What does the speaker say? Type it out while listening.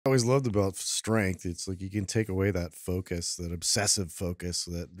always loved about strength. It's like you can take away that focus, that obsessive focus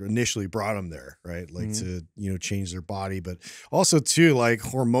that initially brought them there, right? Like to, change their body, but also too, like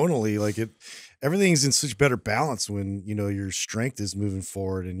hormonally, like everything's in such better balance when, your strength is moving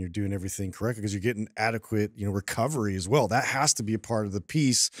forward and you're doing everything correctly because you're getting adequate, recovery as well. That has to be a part of the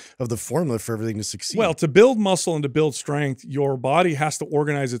piece of the formula for everything to succeed. Well, to build muscle and to build strength, your body has to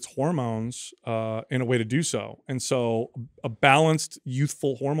organize its hormones in a way to do so. And so a balanced,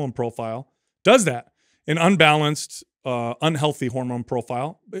 youthful hormone profile does that. An unbalanced, unhealthy hormone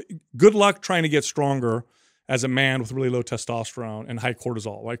profile, good luck trying to get stronger as a man with really low testosterone and high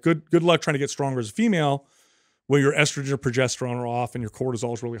cortisol. Like good luck trying to get stronger as a female when your estrogen or progesterone are off and your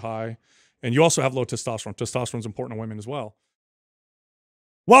cortisol is really high. And you also have low testosterone. Testosterone is important to women as well.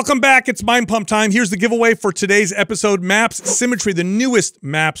 Welcome back. It's Mind Pump time. Here's the giveaway for today's episode. MAPS Symmetry, the newest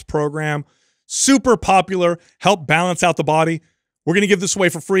MAPS program. Super popular. Help balance out the body. We're going to give this away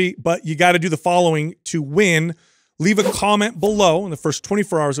for free, but you got to do the following to win. Leave a comment below in the first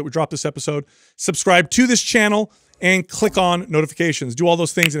 24 hours that we drop this episode. Subscribe to this channel and click on notifications. Do all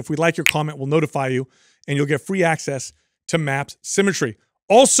those things, and if we like your comment, we'll notify you, and you'll get free access to MAPS Symmetry.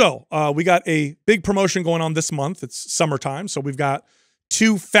 Also, we got a big promotion going on this month. It's summertime, so we've got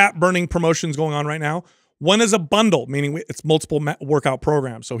 2 fat-burning promotions going on right now. One is a bundle, meaning it's multiple workout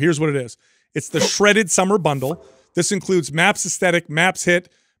programs. So here's what it is. It's the Shredded Summer Bundle. This includes MAPS Aesthetic, MAPS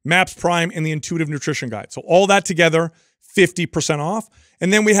HIT, MAPS Prime, and the Intuitive Nutrition Guide. So all that together, 50% off.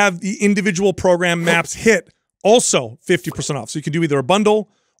 And then we have the individual program, MAPS HIT, also 50% off. So you can do either a bundle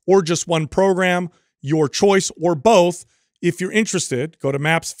or just one program, your choice, or both. If you're interested, go to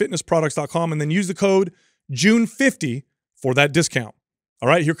mapsfitnessproducts.com and then use the code JUNE50 for that discount. All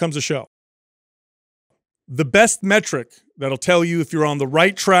right, here comes the show. The best metric that'll tell you if you're on the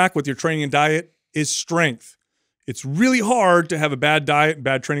right track with your training and diet is strength. It's really hard to have a bad diet and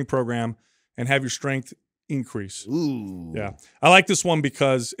bad training program and have your strength increase. Ooh. Yeah. I like this one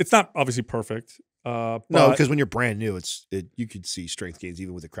because it's not obviously perfect. No, because when you're brand new, you could see strength gains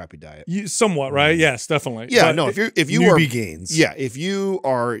even with a crappy diet. Somewhat, right? Yes, definitely. Yeah, but no, if you newbie are gains. Yeah, if you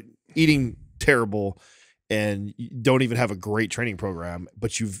are eating terrible and you don't even have a great training program,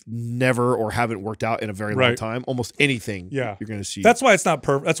 but you've never or haven't worked out in a very long time, almost anything you're going to see. That's why it's not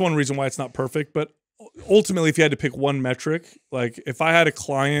perfect. That's one reason why it's not perfect. But ultimately, if you had to pick one metric, like if I had a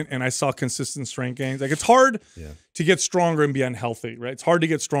client and I saw consistent strength gains, like it's hard to get stronger and be unhealthy, right? It's hard to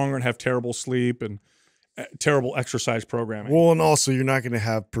get stronger and have terrible sleep and terrible exercise programming. Well, and also you're not going to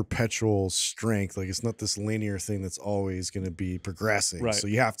have perpetual strength. Like it's not this linear thing that's always going to be progressing. Right. So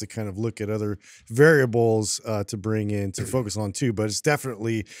you have to kind of look at other variables to bring in to focus on too. But it's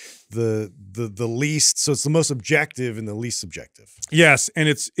definitely the least. So it's the most objective and the least subjective. Yes, and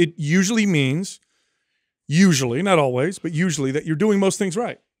it usually means, not always, but usually that you're doing most things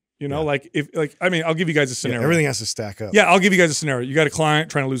right. You know, like I'll give you guys a scenario. Yeah, everything has to stack up. Yeah, I'll give you guys a scenario. You got a client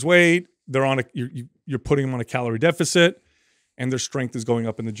trying to lose weight. They're on you're putting them on a calorie deficit, and their strength is going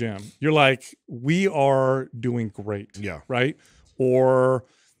up in the gym. You're like, we are doing great. Yeah. Right. Or,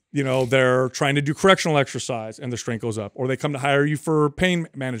 they're trying to do correctional exercise and their strength goes up. Or they come to hire you for pain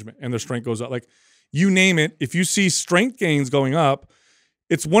management and their strength goes up. Like you name it. If you see strength gains going up,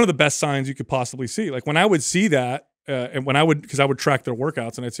 it's one of the best signs you could possibly see. Like when I would see that, and because I would track their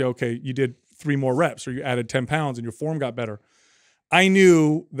workouts and I'd say, okay, you did 3 more reps or you added 10 pounds and your form got better. I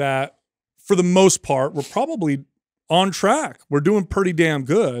knew that for the most part, we're probably on track. We're doing pretty damn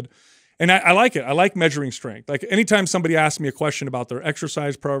good. And I like it. I like measuring strength. Like anytime somebody asks me a question about their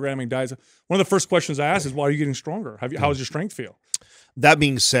exercise programming, diets, one of the first questions I ask is, why are you getting stronger? How does your strength feel? That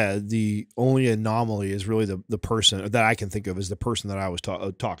being said, the only anomaly is really the person that I can think of is the person that I was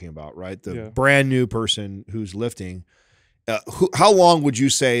talking about, right? The brand new person who's lifting. How long would you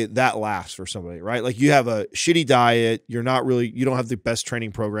say that lasts for somebody, right? Like you have a shitty diet, you don't have the best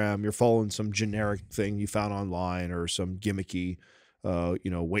training program, you're following some generic thing you found online or some gimmicky,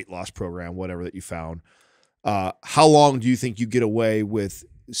 weight loss program, whatever that you found. How long do you think you get away with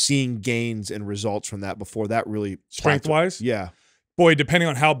seeing gains and results from that before that really strength-wise? Yeah. Boy, depending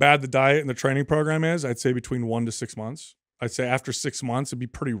on how bad the diet and the training program is, I'd say between 1 to 6 months. I'd say after 6 months, it'd be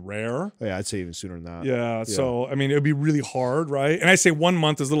pretty rare. Yeah, I'd say even sooner than that. Yeah. So, I mean, it would be really hard, right? And I say 1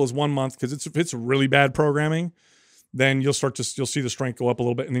 month, as little as 1 month, because if it's really bad programming, then you'll see the strength go up a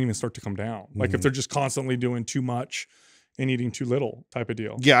little bit and then even start to come down. Like if they're just constantly doing too much and eating too little type of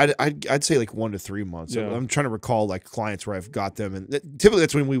deal. Yeah, I'd say like 1 to 3 months. Yeah. I'm trying to recall like clients where I've got them, and typically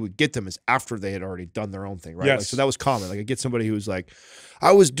that's when we would get them is after they had already done their own thing, right? Yes. Like, so that was common. Like I get somebody who was like,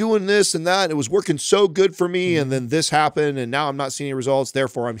 I was doing this and that, and it was working so good for me, and then this happened, and now I'm not seeing any results,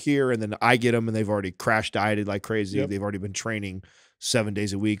 therefore I'm here, and then I get them, and they've already crash dieted like crazy. They've already been training 7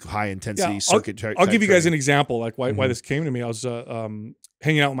 days a week, high intensity circuit. I'll give you guys an example, like why this came to me. I was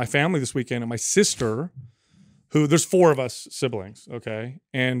hanging out with my family this weekend, and my sister, who there's 4 of us siblings, okay,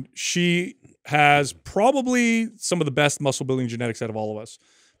 and she has probably some of the best muscle building genetics out of all of us,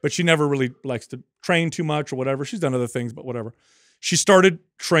 but she never really likes to train too much or whatever. She's done other things, but whatever. She started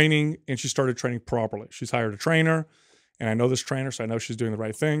training, and she started training properly. She's hired a trainer, and I know this trainer, so I know she's doing the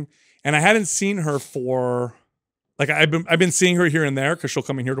right thing. And I hadn't seen her for, like, I've been seeing her here and there because she'll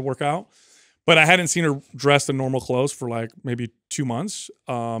come in here to work out, but I hadn't seen her dressed in normal clothes for like maybe 2 months.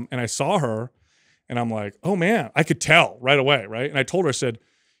 And I saw her, and I'm like, oh man, I could tell right away, right? And I told her, I said,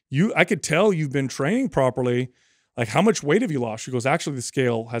 I could tell you've been training properly. Like, how much weight have you lost? She goes, actually, the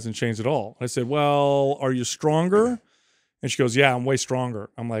scale hasn't changed at all. I said, well, are you stronger? And she goes, yeah, I'm way stronger.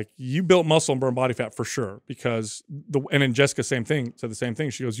 I'm like, you built muscle and burned body fat for sure. Because and then Jessica, same thing, said the same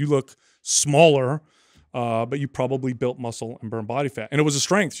thing. She goes, you look smaller, but you probably built muscle and burned body fat. And it was a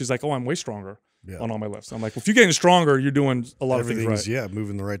strength. She's like, oh, I'm way stronger on all my lifts. I'm like, well, if you're getting stronger, you're doing a lot of things right. Yeah,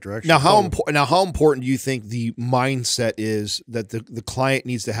 moving the right direction. Now, how important do you think the mindset is that the client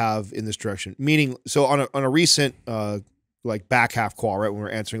needs to have in this direction? Meaning, so on a recent like back half call, right, when we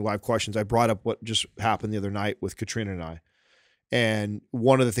were answering live questions, I brought up what just happened the other night with Katrina and I. And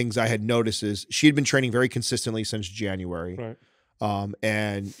one of the things I had noticed is she had been training very consistently since January. Right.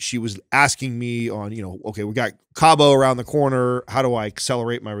 And she was asking me on, okay, we got Cabo around the corner. How do I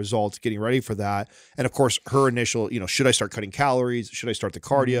accelerate my results getting ready for that? And of course, her initial, should I start cutting calories? Should I start the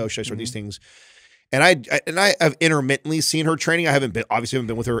cardio? Should I start these things? And I have intermittently seen her training. I haven't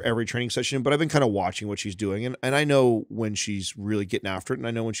been with her every training session, but I've been kind of watching what she's doing. And I know when she's really getting after it. And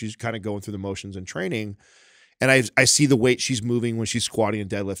I know when she's kind of going through the motions and training. And I see the weight she's moving when she's squatting and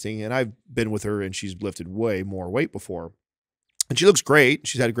deadlifting. And I've been with her and she's lifted way more weight before. And she looks great.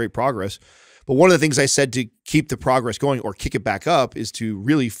 She's had great progress. But one of the things I said to keep the progress going or kick it back up is to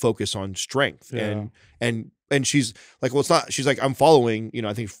really focus on strength. Yeah. And she's like, well, it's not, she's like, I'm following,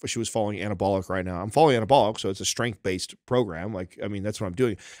 I think she was following anabolic right now. I'm following anabolic. So it's a strength-based program. Like, I mean, that's what I'm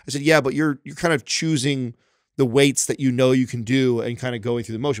doing. I said, yeah, but you're kind of choosing the weights that you can do and kind of going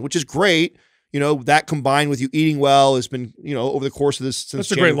through the motion, which is great. That combined with you eating well has been, over the course of this. Since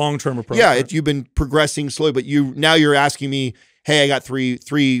that's a great long-term approach. Yeah, right? You've been progressing slowly, but now you're asking me, hey, I got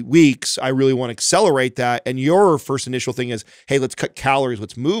three weeks. I really want to accelerate that. And your first initial thing is, hey, let's cut calories.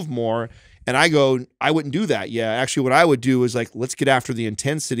 Let's move more. And I go, I wouldn't do that. Yeah, actually, what I would do is like, let's get after the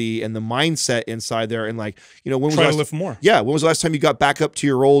intensity and the mindset inside there. And like, when was try to lift more. Yeah, when was the last time you got back up to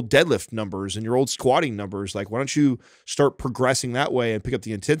your old deadlift numbers and your old squatting numbers? Like, why don't you start progressing that way and pick up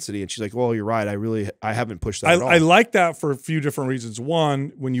the intensity? And she's like, well, you're right. I haven't pushed that at all. I like that for a few different reasons.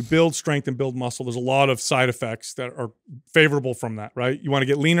 One, when you build strength and build muscle, there's a lot of side effects that are favorable from that, right? You want to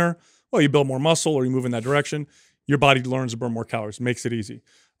get leaner? Well, you build more muscle or you move in that direction. Your body learns to burn more calories, makes it easy.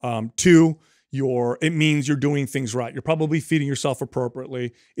 Two, it means you're doing things right. You're probably feeding yourself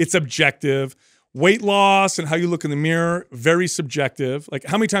appropriately. It's objective. Weight loss and how you look in the mirror, very subjective. Like,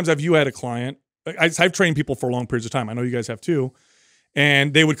 how many times have you had a client? I've trained people for long periods of time. I know you guys have too.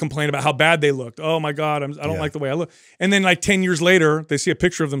 And they would complain about how bad they looked. Oh my God, I don't like the way I look. And then like 10 years later, they see a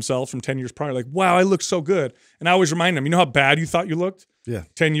picture of themselves from 10 years prior. Like, wow, I look so good. And I always remind them, you know how bad you thought you looked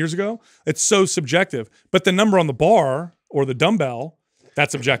 10 years ago? It's so subjective. But the number on the bar or the dumbbell,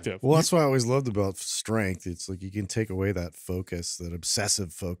 that's objective. Well, that's what I always loved about strength. It's like you can take away that focus, that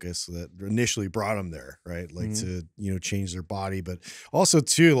obsessive focus that initially brought them there, right? Like to, change their body, but also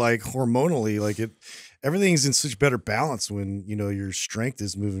too, like hormonally, like everything's in such better balance when, your strength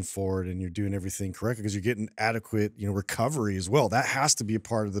is moving forward and you're doing everything correctly because you're getting adequate, recovery as well. That has to be a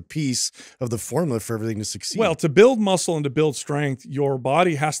part of the piece of the formula for everything to succeed. Well, to build muscle and to build strength, your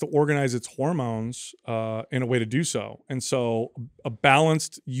body has to organize its hormones in a way to do so. And so a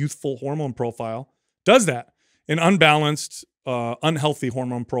balanced, youthful hormone profile does that. An unbalanced, unhealthy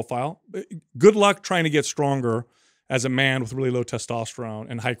hormone profile, good luck trying to get stronger as a man with really low testosterone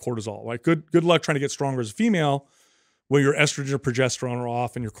and high cortisol. Like good luck trying to get stronger as a female when your estrogen or progesterone are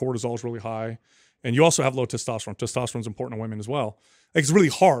off and your cortisol is really high. And you also have low testosterone. Testosterone is important in women as well. Like, it's really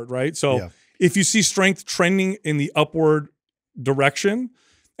hard, right? So if you see strength trending in the upward direction,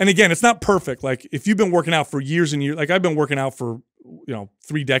 and again, it's not perfect. Like, if you've been working out for years and years, like I've been working out for,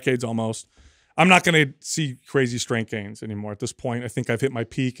 3 decades almost, I'm not going to see crazy strength gains anymore at this point. I think I've hit my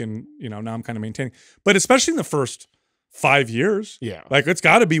peak and, now I'm kind of maintaining. But especially in the first 5 years. Yeah. Like, it's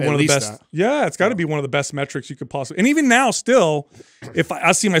got to be one of the best. That. Yeah. It's got to be one of the best metrics you could possibly. And even now still, if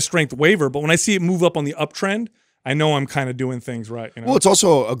I see my strength waver, but when I see it move up on the uptrend, I know I'm kind of doing things right. You know? Well, it's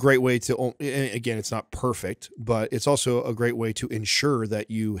also a great way to, again, it's not perfect, but it's also a great way to ensure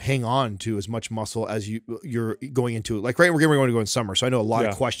that you hang on to as much muscle as you're going into it. Like, right, we're going to go in summer. So I know a lot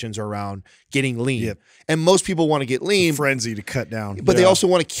of questions are around getting lean. Yep. And most people want to get lean. Frenzy to cut down. But they also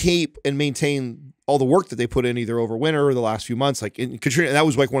want to keep and maintain all the work that they put in either over winter or the last few months. Like Katrina, that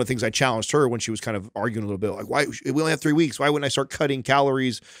was like one of the things I challenged her when she was kind of arguing a little bit. Like, why we only have 3 weeks? Why wouldn't I start cutting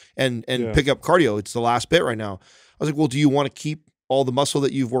calories and pick up cardio? It's the last bit right now. I was like, well, do you want to keep all the muscle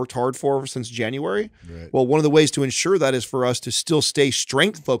that you've worked hard for since January? Right. Well, one of the ways to ensure that is for us to still stay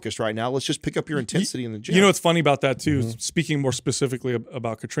strength focused right now. Let's just pick up your intensity in the gym. You know what's funny about that too, speaking more specifically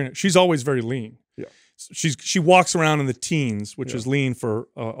about Katrina, she's always very lean. Yeah. She walks around in the teens, which is lean for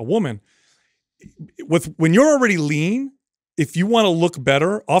a woman. When you're already lean, if you want to look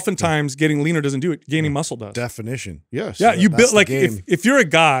better, oftentimes getting leaner doesn't do it. Gaining muscle does. Definition. Yes. Yeah. You build like if you're a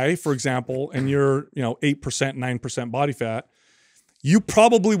guy, for example, and you're 8%, 9% body fat, you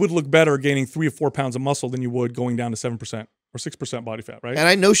probably would look better gaining 3 or 4 pounds of muscle than you would going down to 7% or 6% body fat, right? And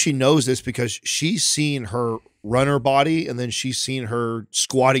I know she knows this because she's seen her runner body and then she's seen her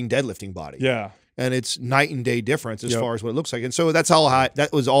squatting, deadlifting body. Yeah. And it's night and day difference as far as what it looks like. And so that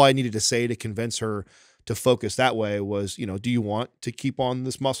was all I needed to say to convince her to focus that way was, do you want to keep on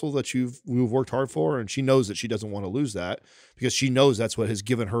this muscle that we've worked hard for? And she knows that she doesn't want to lose that because she knows that's what has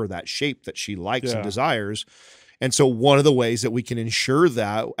given her that shape that she likes and desires. And so one of the ways that we can ensure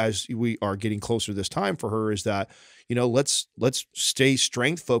that as we are getting closer to this time for her is that, let's stay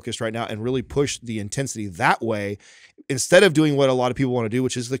strength focused right now and really push the intensity that way instead of doing what a lot of people want to do,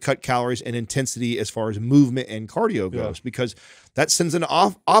 which is the cut calories and intensity as far as movement and cardio goes, because that sends an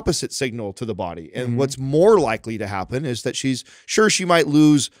opposite signal to the body. And what's more likely to happen is that she might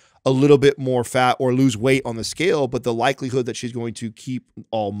lose a little bit more fat or lose weight on the scale, but the likelihood that she's going to keep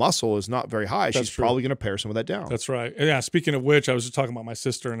all muscle is not very high. She's probably going to pare some of that down. That's right. Yeah. Speaking of which, I was just talking about my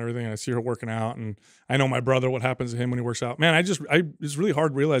sister and everything, and I see her working out, and I know my brother, what happens to him when he works out. Man, it's really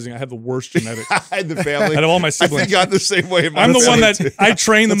hard realizing I have the worst genetics. I had the family. Out of all my siblings. I think I'm the same way. I'm the one that I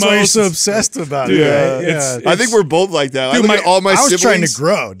train the most. Why you're so obsessed about it. Yeah. I think we're both like that. Dude, I was trying to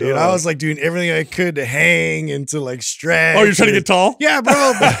grow, dude. I was like doing everything I could to hang and to like stretch. Oh, you're trying to get tall? Yeah,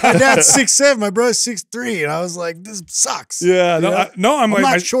 bro. My dad's 6'7", my brother's 6'3", and I was like, this sucks. Yeah. I'm like,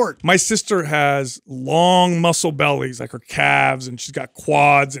 not short. My sister has long muscle bellies, like her calves, and she's got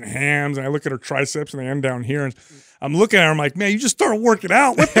quads and hams, and I look at her triceps and they end down here, and I'm looking at her, I'm like, man, you just started working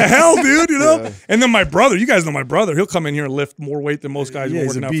out. What the hell, dude? And then my brother, you guys know my brother, he'll come in here and lift more weight than most guys who are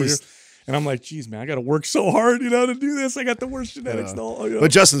working out for years. And I'm like, geez, man, I got to work so hard, to do this. I got the worst genetics. But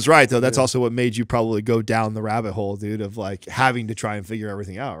Justin's right, though. That's also what made you probably go down the rabbit hole, dude, of like having to try and figure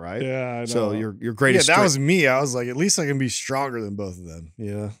everything out, right? Yeah, I know. So your greatest that was me. I was like, at least I can be stronger than both of them,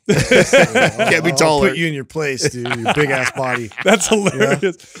 Can't be taller. I'll put you in your place, dude, your big-ass body. That's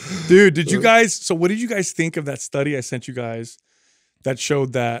hilarious. Dude, did you guys, so what did you guys think of that study I sent you guys that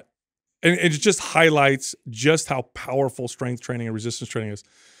showed that, and it just highlights just how powerful strength training and resistance training is.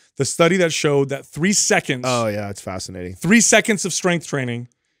 The study that showed that 3 seconds. Oh, yeah, it's fascinating. 3 seconds of strength training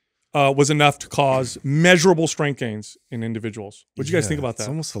was enough to cause measurable strength gains in individuals. What do you guys think about that? It's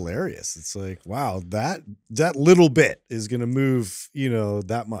almost hilarious. It's like, wow, that little bit is going to move,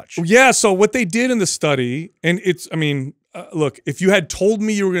 that much. Yeah. So what they did in the study, and look, if you had told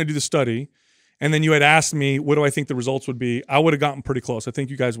me you were going to do the study, and then you had asked me, what do I think the results would be? I would have gotten pretty close. I think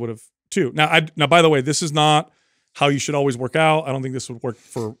you guys would have too. Now, by the way, this is not how you should always work out. I don't think this would work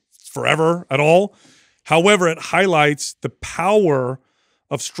for forever at all. However, it highlights the power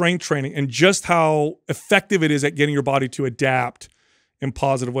of strength training and just how effective it is at getting your body to adapt in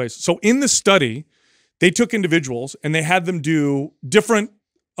positive ways. So in the study, they took individuals and they had them do different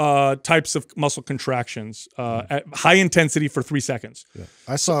types of muscle contractions at high intensity for 3 seconds. Yeah.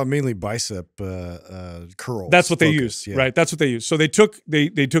 I saw mainly bicep curls. That's what they used, right? That's what they used. So they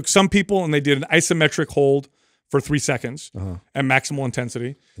took some people and they did an isometric hold for 3 seconds at maximal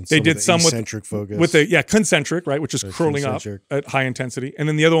intensity. And they did some with concentric focus. With concentric, right, which is curling up at high intensity, and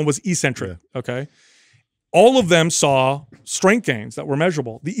then the other one was eccentric. Yeah. Okay, all of them saw strength gains that were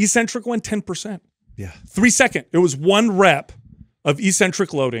measurable. The eccentric one, 10%. Yeah, 3 seconds. It was 1 rep of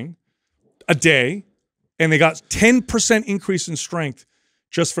eccentric loading a day, and they got 10% increase in strength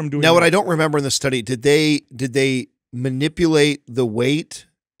just from doing. Now, what I don't remember in the study, did they manipulate the weight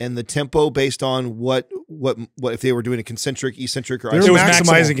and the tempo based on what what if they were doing a concentric, eccentric, or they were isometric?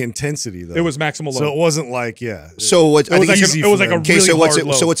 maximizing intensity though. It was maximal load. So it wasn't like So what it was like a okay, really so hard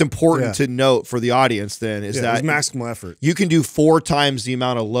load. so what's important to note for the audience then is that it was maximal effort. you can do 4 times the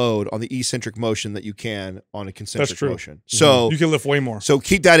amount of load on the eccentric motion that you can on a concentric motion. So you can lift way more. So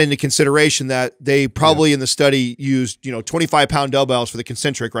keep that into consideration that they probably in the study used 25-pound dumbbells for the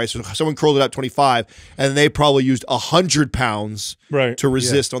concentric, right? So someone curled it up 25, and they probably used 100 pounds to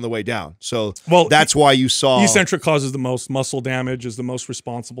resist on the way down. So that's why you saw eccentric causes the most muscle damage, is the most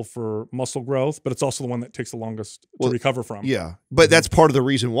responsible for muscle growth, but it's also the one that takes the longest to recover from. Yeah, but that's part of the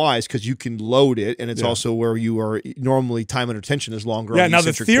reason why is because you can load it, and it's also where you are normally time under tension is longer. Yeah. On Now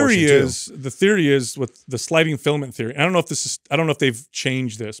the theory is with the sliding filament theory. I don't know if they've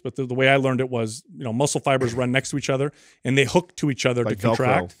changed this, but the way I learned it was muscle fibers run next to each other and they hook to each other like to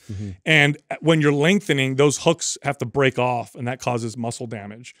contract. And when you're lengthening, those hooks have to break off, and that causes muscle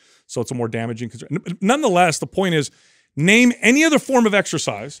damage. So it's a more damaging concern. Nonetheless, the point is, name any other form of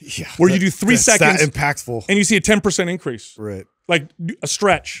exercise where you do 3 seconds that impactful and you see a 10% increase. Right. Like a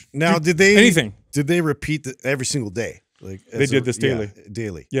stretch. Now, did they repeat every single day? Like they did this daily. Yeah,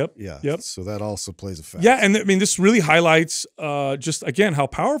 daily. Yep. Yeah. Yep. So that also plays a factor. Yeah, and I mean, this really highlights just again how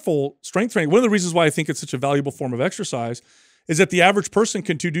powerful strength training. One of the reasons why I think it's such a valuable form of exercise is that the average person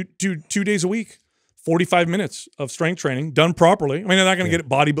can do 2 days a week, 45 minutes of strength training done properly. I mean, they're not going to get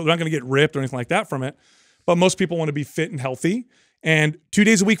body, but they're not going to get ripped or anything like that from it. But most people want to be fit and healthy. And 2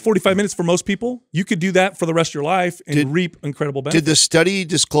 days a week, 45 minutes for most people, you could do that for the rest of your life and reap incredible benefits. Did the study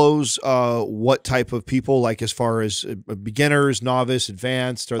disclose what type of people, like as far as beginners, novice,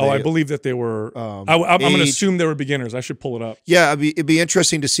 advanced? I believe that they were. I'm going to assume they were beginners. I should pull it up. Yeah, it'd be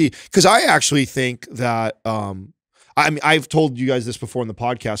interesting to see, because I actually think that. I mean, I've told you guys this before in the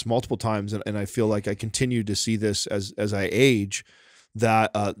podcast multiple times, and I feel like I continue to see this as I age,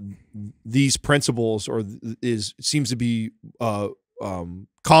 that these principles seems to be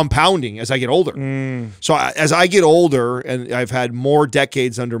compounding as I get older. So as I get older and I've had more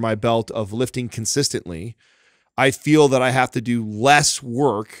decades under my belt of lifting consistently, I feel that I have to do less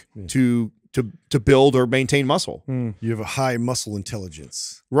work to build or maintain muscle. You have a high muscle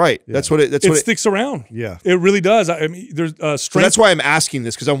intelligence. Right. Yeah. That's what it sticks around. Yeah. It really does. I mean, there's strength. So that's why I'm asking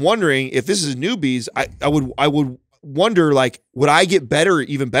this, because I'm wondering if this is newbies, I would wonder, like, would I get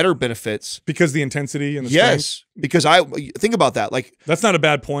even better benefits? Because the intensity and the strength? Because think about that. Like, that's not a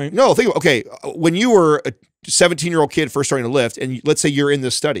bad point. No, okay, when you were a 17-year-old kid first starting to lift, and let's say you're in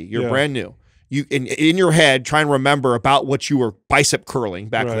this study, you're brand new. You in your head try and remember about what you were bicep curling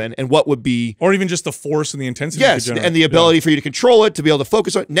back then, and what would be, or even just the force and the intensity. Yes, and the ability for you to control it, to be able to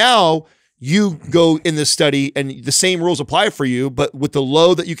focus on it. Now you go in this study, and the same rules apply for you, but with the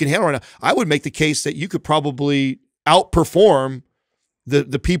load that you can handle right now, I would make the case that you could probably outperform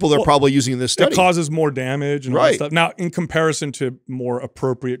the people they're probably using in this study. It causes more damage and all that stuff. Now, in comparison to more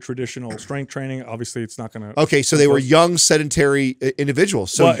appropriate traditional strength training, obviously it's not going to. Okay, so they were young, sedentary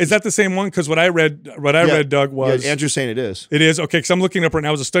individuals. So is that the same one? Because what I read, Doug, was Andrew's saying it is. It is okay. Because I'm looking up right now.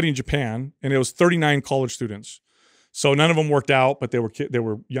 It was a study in Japan, and it was 39 college students. So none of them worked out, but they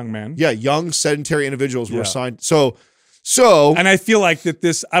were young men. Yeah, young sedentary individuals were assigned. So, and I feel like that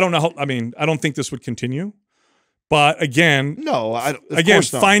this. I don't know. I mean, I don't think this would continue. But again,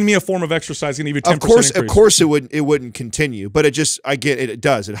 find me a form of exercise and even 10% increase. Of course, it wouldn't continue. But it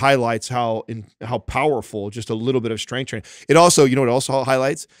does. It highlights how powerful just a little bit of strength training. It also, you know, what it also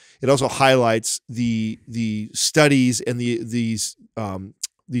highlights. It also highlights the studies and these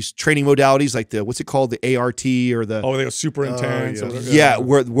training modalities, like what's it called, the ART or the they go super intense.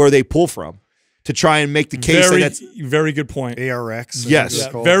 Where they pull from to try and make the case that's very good point. ARX. Yes.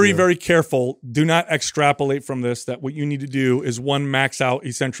 Very careful. Do not extrapolate from this that what you need to do is one max out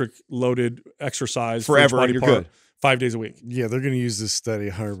eccentric loaded exercise forever, for each body you're part, good. 5 days a week. Yeah, they're going to use this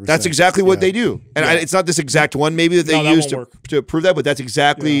study 100%. That's exactly what they do. And it's not this exact one maybe that they use to prove that, but that's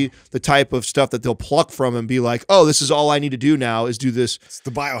exactly the type of stuff that they'll pluck from and be like, oh, this is all I need to do now is do this. It's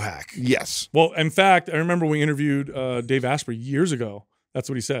the biohack. Yes. Well, in fact, I remember we interviewed Dave Asprey years ago. That's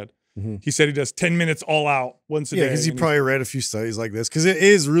what he said. He said he does 10 minutes all out once a day. Yeah, because he probably read a few studies like this, because it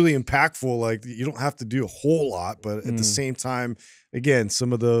is really impactful. Like, you don't have to do a whole lot, but at the same time, again,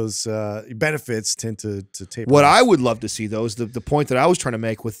 some of those benefits tend to taper What off. I would love to see, though, is the point that I was trying to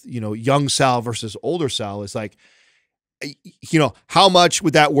make with, young Sal versus older Sal is like, how much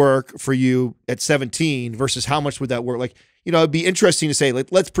would that work for you at 17 versus how much would that work? Like, it'd be interesting to say, like,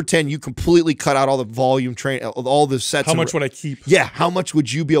 let's pretend you completely cut out all the volume train, all the sets. How much would I keep? Yeah. How much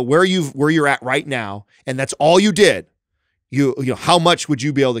would you be able, where you're at right now, and that's all you did. How much would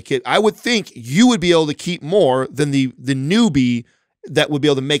you be able to keep? I would think you would be able to keep more than the newbie that would be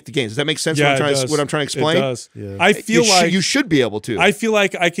able to make the gains. Does that make sense? Yeah, what I'm trying to explain? It does. Yeah. I feel like you should be able to. I feel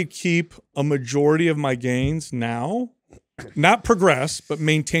like I could keep a majority of my gains now, not progress, but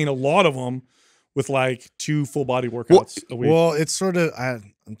maintain a lot of them with like 2 full body workouts a week. Well, it's sort of,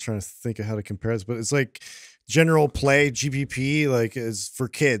 I'm trying to think of how to compare this, but it's like general play GPP, like is for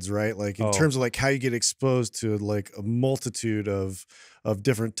kids, right? Like in terms of like how you get exposed to like a multitude of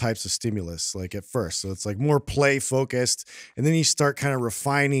different types of stimulus, like at first. So it's like more play focused, and then you start kind of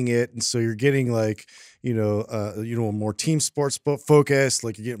refining it. And so you're getting like, more team sports focused,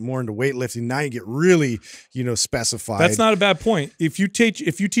 like you get more into weightlifting. Now you get really, specified. That's not a bad point. If you teach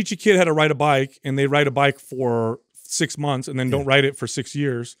a kid how to ride a bike and they ride a bike for 6 months and then don't ride it for 6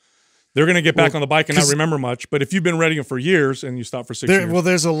 years, they're going to get back on the bike and not remember much. But if you've been riding it for years and you stop for 6 years. Well,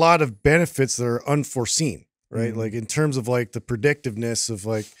 there's a lot of benefits that are unforeseen, right? Like in terms of like the predictiveness of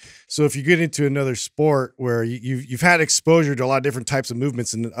like, so if you get into another sport where you've had exposure to a lot of different types of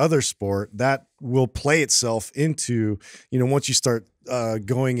movements in another sport, that will play itself into, once you start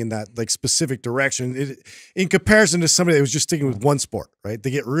going in that like specific direction, in comparison to somebody that was just sticking with one sport, right?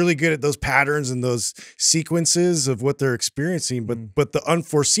 They get really good at those patterns and those sequences of what they're experiencing, but the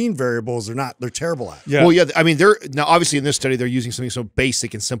unforeseen variables they're terrible at. Yeah. Well, yeah. I mean, they're now obviously in this study they're using something so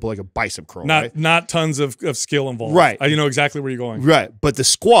basic and simple like a bicep curl, not tons of skill involved, right? You know exactly where you're going, right? But the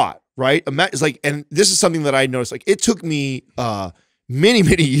squat, right? It's like, and this is something that I noticed. Like, it took me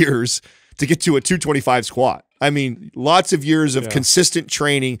many years to get to a 225 squat. I mean, lots of years of consistent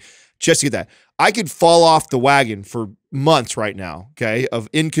training just to get that. I could fall off the wagon for months right now, okay, of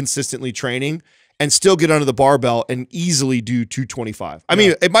inconsistently training and still get under the barbell and easily do 225. I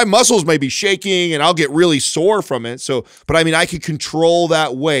mean, my muscles may be shaking and I'll get really sore from it. So, but I mean, I could control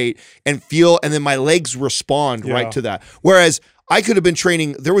that weight and feel, and then my legs respond right to that. Whereas I could have been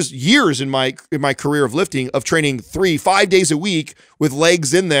training. There was years in my career of lifting of training 3-5 days a week with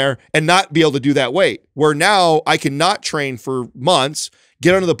legs in there and not be able to do that weight. Where now I can not train for months,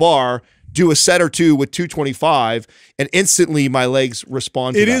 get under the bar, do a set or two with 225, and instantly my legs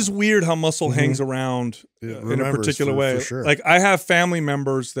respond to that. It is weird how muscle hangs around in a particular way. For sure. Like I have family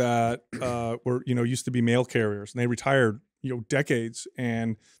members that were, used to be mail carriers and they retired, decades,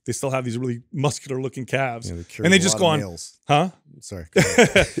 and they still have these really muscular looking calves, and they just go on, huh? Sorry.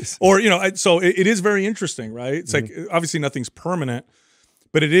 Or, so it is very interesting, right? It's like, obviously nothing's permanent,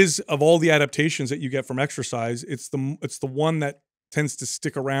 but it is, of all the adaptations that you get from exercise, it's the one that tends to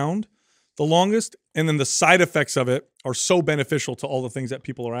stick around the longest. And then the side effects of it are so beneficial to all the things that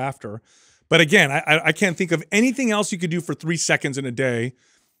people are after. But again, I can't think of anything else you could do for 3 seconds in a day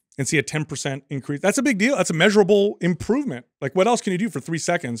and see a 10% increase. That's a big deal. That's a measurable improvement. Like, what else can you do for 3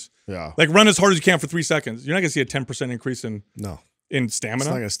 seconds? Yeah. Like, run as hard as you can for 3 seconds. You're not going to see a 10% increase in stamina It's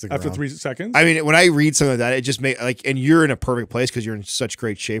not gonna stick after around. 3 seconds. I mean, when I read something like that, it just makes like, and you're in a perfect place because you're in such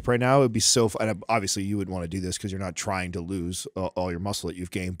great shape right now. It'd be so fun. And obviously, you wouldn't want to do this because you're not trying to lose all your muscle that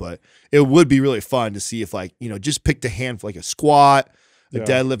you've gained. But it would be really fun to see if, like, just pick the hand for like a squat, a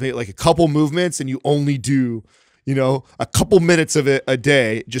deadlift, like a couple movements, and you only do, a couple minutes of it a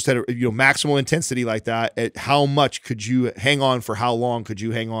day, just at a maximal intensity like that. At how much could you hang on for? How long could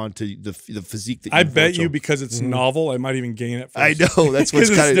you hang on to the physique that you I bet you, because it's novel, I might even gain it first. I know that's what's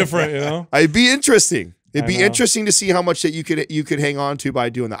kind of different. It'd be interesting. It'd be interesting to see how much that you could hang on to by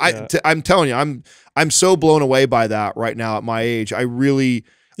doing that. I'm telling you, I'm so blown away by that right now at my age. I really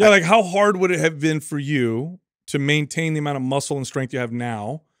like, how hard would it have been for you to maintain the amount of muscle and strength you have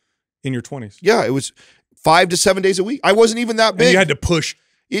now in your 20s? Yeah, it was 5 to 7 days a week. I wasn't even that big. And you had to push.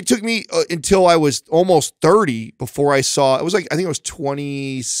 It took me until I was almost 30 before I saw, it was like, I think it was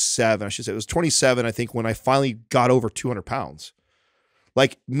 27, I should say. It was 27, I think, when I finally got over 200 pounds.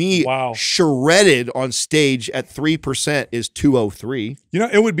 Like me shredded on stage at 3% is 203.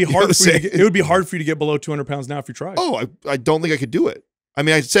 It would be hard for you it would be hard for you to get below 200 pounds now if you tried. Oh, I don't think I could do it. I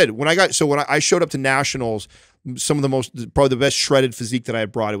mean, I said, when I showed up to nationals, some of probably the best shredded physique that I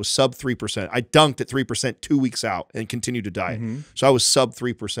had brought, it was sub 3%. I dunked at 3% 2 weeks out and continued to diet. So I was sub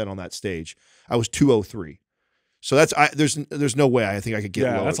 3% on that stage. I was 203. So there's no way I think I could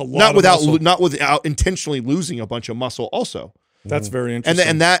get lower. That's a lot not without intentionally losing a bunch of muscle also. That's very interesting.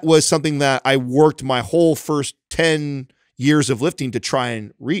 And that was something that I worked my whole first 10 years of lifting to try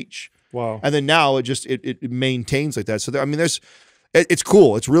and reach. Wow. And then now it maintains like that. So it's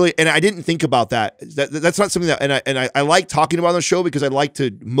cool. It's really, and I didn't think about that. That's not something that, and I like talking about on the show because I like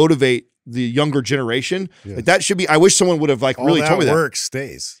to motivate the younger generation. Yeah. Like, that should be, I wish someone would have really told me that. All that work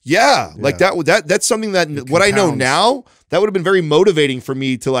stays. Yeah. Like that's something that what I know now, that would have been very motivating for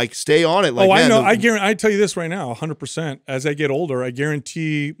me to stay on it. Like, I know. I tell you this right now, 100%. As I get older, I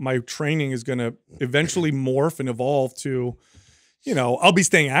guarantee my training is going to eventually morph and evolve to, you know, I'll be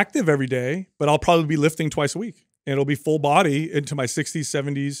staying active every day, but I'll probably be lifting twice a week. And it'll be full body into my 60s,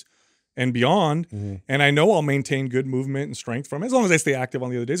 70s, and beyond. And I know I'll maintain good movement and strength from it as long as I stay active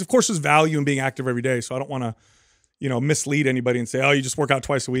on the other days. Of course, there's value in being active every day. So I don't want to, you know, mislead anybody and say, oh, you just work out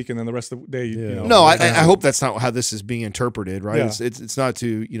twice a week and then the rest of the day, you know. No, I hope that's not how this is being interpreted, right? Yeah. It's not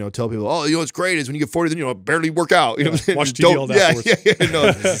to, you know, tell people, oh, you know, what's great is when you get 40, then, you know, barely work out. You know, watch TV all day afterwards.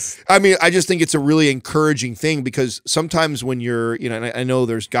 No. I mean, I just think it's a really encouraging thing because sometimes when you're, you know, and I know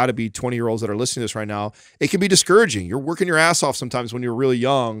there's got to be 20-year-olds that are listening to this right now, it can be discouraging. You're working your ass off sometimes when you're really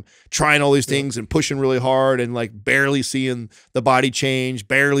young, trying all these things and pushing really hard and like barely seeing the body change,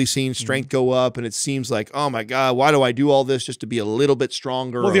 barely seeing strength go up. And it seems like, oh my God, why do I do all this just to be a little bit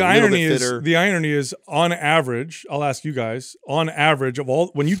stronger? Well, the irony is on average, I'll ask you guys, on average of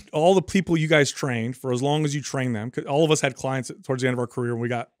all the people you guys trained for as long as you trained them, because all of us had clients towards the end of our career and we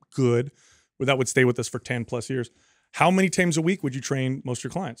got good, that would stay with us for 10 plus years. How many times a week would you train most of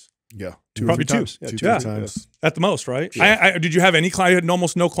your clients? Yeah, probably two. Yeah, two times at the most, right? Yeah. Did you have any client? I had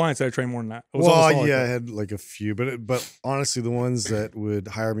almost no clients that I trained more than that. Well, yeah, I had like a few, but honestly, the ones that would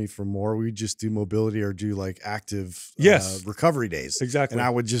hire me for more, we just do mobility or do like active recovery days. Exactly, and I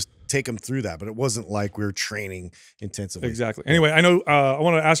would just take them through that, but it wasn't like we were training intensively. Exactly. Anyway, I know I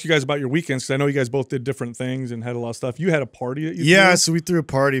want to ask you guys about your weekends because I know you guys both did different things and had a lot of stuff. You had a party that you threw? So we threw a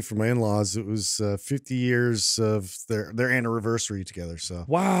party for my in-laws. It was 50 years of their anniversary together. So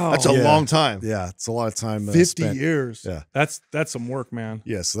wow, that's a long time. Yeah, it's a lot of time. 50 years. Yeah, that's some work, man.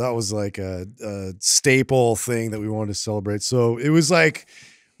 Yeah, so that was like a staple thing that we wanted to celebrate. So it was like,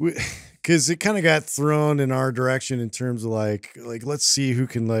 because it kind of got thrown in our direction in terms of like let's see who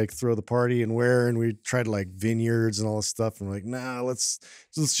can like throw the party and where, and we tried like vineyards and all this stuff, and we're like, nah, let's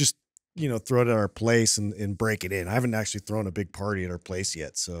just, you know, throw it at our place and break it in. I haven't actually thrown a big party at our place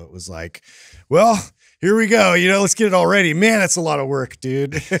yet, so it was like, well, here we go. You know, let's get it all ready. Man, that's a lot of work,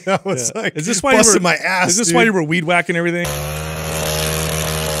 dude. I was like, is this why you were my ass? Is this why you were weed whacking everything?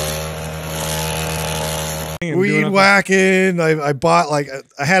 Weed whacking. I bought like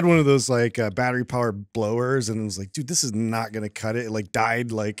I had one of those like battery powered blowers, and it was like, dude, this is not gonna cut it. It like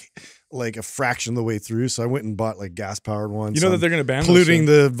died like a fraction of the way through, so I went and bought like gas powered ones. You know that they're gonna ban polluting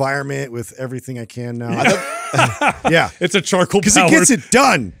the environment with everything I can now. Yeah, it's a charcoal because it gets it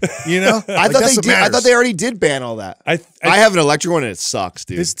done. You know, I thought they did. I thought they already did ban all that. I have an electric one and it sucks,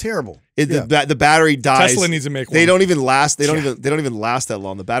 dude. It's terrible. The battery dies. Tesla needs to make one. They don't even last. They don't even last that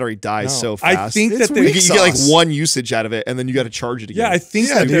long. The battery dies so fast. I think that you get like one usage out of it, and then you got to charge it again. Yeah, I think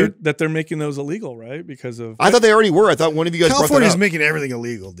that they're making those illegal, right? Because of I thought they already were. I thought one of you guys. California's making everything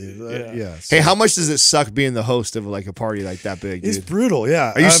illegal, dude. Yeah. So. Hey, how much does it suck being the host of like a party like that big? Dude? It's brutal.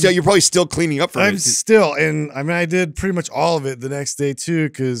 Yeah. Are you still? You're probably still cleaning up for it. I'm still, and I mean, I did pretty much all of it the next day too,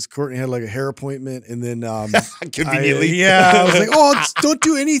 because Courtney had like a hair appointment, and then conveniently, I was like, oh, don't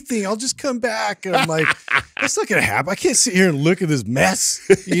do anything. I'll just come back. And I'm like, that's not gonna happen. I can't sit here and look at this mess.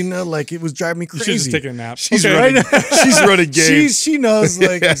 You know, like it was driving me crazy. She's just taking a nap. She's running. She's running games. She knows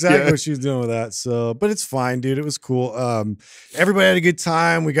like exactly what she's doing with that. So, but it's fine, dude. It was cool. Everybody had a good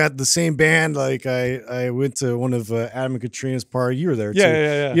time. We got the same band. Like I went to one of Adam and Katrina's party. You were there too.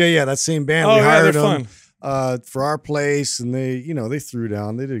 Yeah. That same band. Oh, we hired they're them. Fun. For our place, and they threw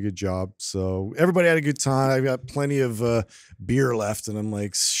down. They did a good job. So everybody had a good time. I got plenty of beer left, and I'm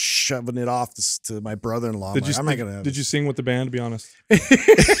like shoving it off to my brother-in-law. Did you sing with the band, to be honest?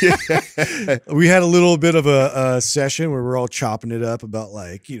 We had a little bit of a session where we're all chopping it up about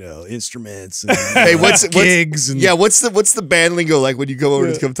like, instruments and hey, what's gigs and what's the band lingo like when you go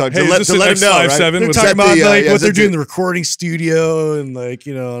over to come talk to let them know, right? They're talking about what they're doing in the recording studio and like,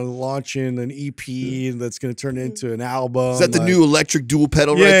 launching an EP and that's going to turn into an album. Is that the new electric dual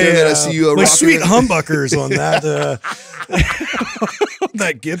pedal right there that I see you like sweet humbuckers on that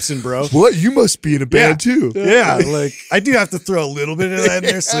that Gibson, bro. What? You must be in a band too. Yeah, like I do have to throw a little bit of that in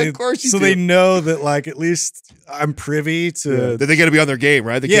there so they know that like at least I'm privy to that they got to be on their game,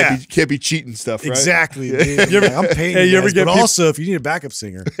 right? They can't be cheating stuff, right? Exactly. I'm paying you guys, but also if you need a backup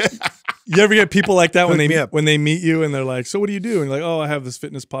singer. You ever get people like that when they meet you and they're like, so what do you do? And you're like, oh, I have this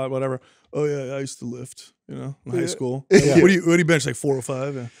fitness pod, whatever. Oh yeah, I used to lift, in high school. Yeah. What do you bench, like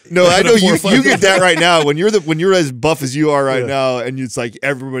 405? Yeah. No, I know you get that right now. When you're as buff as you are right now, and it's like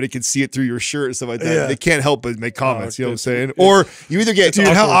everybody can see it through your shirt and stuff like that. They can't help but make comments. You know what I'm saying? Or you either get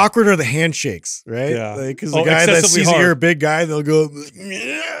how awkward are the handshakes, right? Yeah, because the guy that sees you're a big guy, they'll go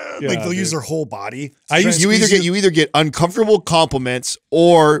they'll use their whole body. You either get uncomfortable compliments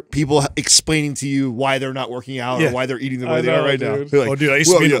or people explaining to you why they're not working out or why they're eating the way they are right now. Like, oh, dude, I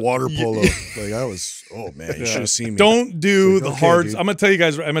used to be into water polo. Like I was Oh man, you should have seen me. Don't do like, the okay, hard. dude. I'm gonna tell you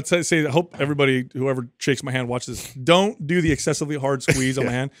guys. I'm gonna say. I hope everybody, whoever shakes my hand, watches this. Don't do the excessively hard squeeze on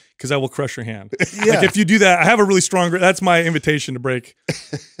my hand because I will crush your hand. Yeah. Like if you do that, I have a really strong. That's my invitation to break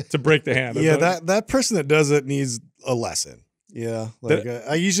the hand. Yeah, that person that does it needs a lesson. Yeah, like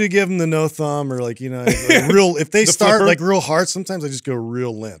I usually give them the no thumb or like real. If they start flipper. like real hard, sometimes I just go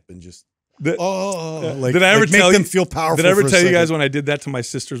real limp and just. Like, did I ever make tell them you? feel powerful? Did I ever for a tell you second? guys when I did that to my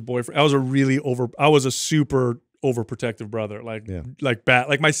sister's boyfriend? I was a super overprotective brother, like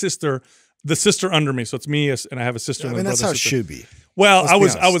my sister, the sister under me. So it's me and I have a sister. I and mean, that's brother, how it sister. should be. Well,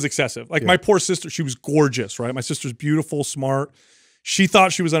 Let's be I was excessive. Like my poor sister, she was gorgeous, right? My sister's beautiful, smart. She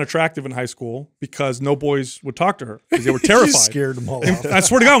thought she was unattractive in high school because no boys would talk to her because they were terrified. Scared them all off. I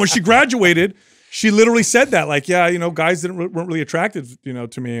swear to God, when she graduated, she literally said that, like, yeah, guys weren't really attracted,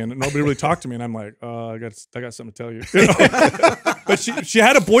 to me, and nobody really talked to me. And I'm like, I got something to tell you. But she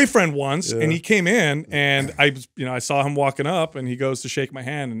had a boyfriend once, and he came in, and I saw him walking up, and he goes to shake my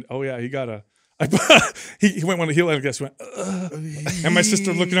hand, and oh yeah, he got a. He went I guess went, and my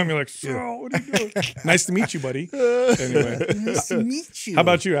sister looking at me like, oh, what are you doing? Nice to meet you, buddy. Anyway, Nice to meet you. How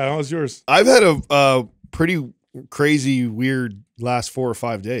about you, Al? How was yours? I've had a pretty crazy, weird last 4 or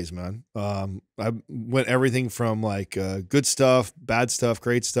 5 days, man. I went everything from like good stuff, bad stuff,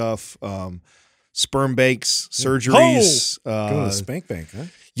 great stuff, sperm banks, surgeries. Go to the spank bank, huh?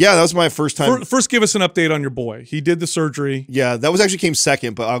 Yeah, that was my first time. First, give us an update on your boy. He did the surgery. Yeah, that was actually came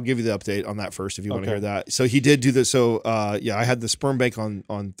second, but I'll give you the update on that first if you want to hear that. So he did do this. So yeah, I had the sperm bank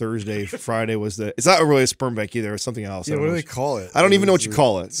on Thursday. Friday was it's not really a sperm bank either. It's something else. Yeah, what do they call it? I don't even know what you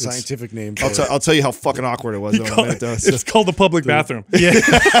call it. Scientific name. I'll tell you how fucking awkward it was. It's called the public bathroom. Yeah,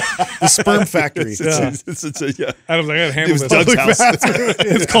 the sperm factory. Yeah. Adam's like, I gotta handle It was this. Doug's house.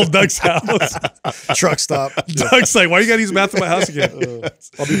 It's called Doug's house. Truck stop. Doug's like, why you gotta use the bathroom at my house again?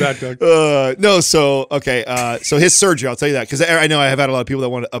 I'll be back, Doug. No, so okay, so his surgery, I'll tell you that because I know I have had a lot of people that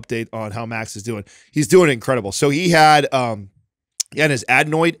want to update on how Max is doing. He's doing incredible. So he had his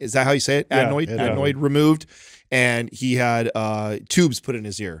adenoid, is that how you say it? Adenoid removed, and he had tubes put in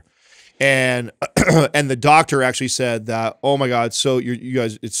his ear. And and the doctor actually said that, oh my God, so you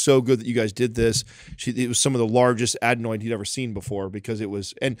guys, it's so good that you guys did this. It was some of the largest adenoid he'd ever seen before because it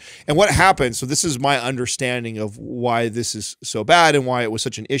was, and what happened, so this is my understanding of why this is so bad and why it was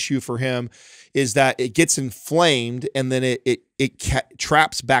such an issue for him, is that it gets inflamed and then it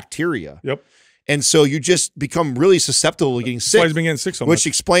traps bacteria. Yep. And so you just become really susceptible to getting sick. That's why he's been getting sick so much. Which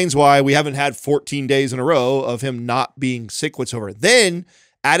explains why we haven't had 14 days in a row of him not being sick whatsoever. Then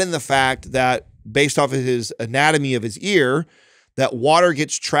add in the fact that based off of his anatomy of his ear, that water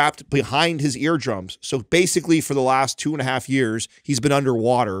gets trapped behind his eardrums. So basically for the last 2.5 years, he's been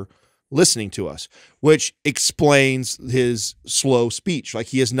underwater listening to us, which explains his slow speech. Like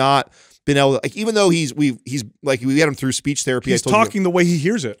he has not been able to, like, even though we had him through speech therapy. He's talking the way he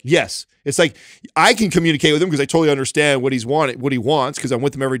hears it. Yes. It's like I can communicate with him because I totally understand what he wants because I'm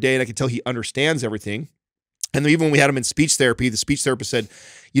with him every day and I can tell he understands everything. And even when we had him in speech therapy, the speech therapist said,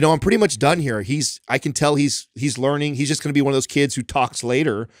 I'm pretty much done here. I can tell he's learning. He's just going to be one of those kids who talks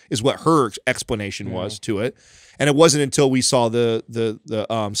later, is what her explanation was to it. And it wasn't until we saw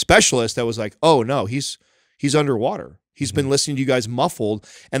the specialist that was like, oh no, he's underwater. He's been listening to you guys muffled.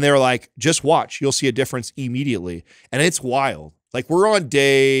 And they were like, just watch. You'll see a difference immediately. And it's wild. Like we're on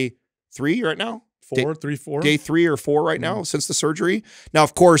day 3 right now. 4. Day 3 or 4 right now since the surgery. Now,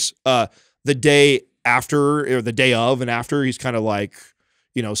 of course, the day after or the day of and after, he's kind of like,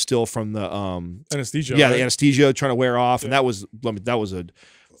 still from the anesthesia. Yeah, right? the anesthesia trying to wear off, and that was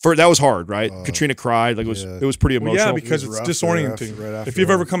hard, right? Katrina cried, like it was pretty emotional. Well, yeah, because it's disorienting. Right if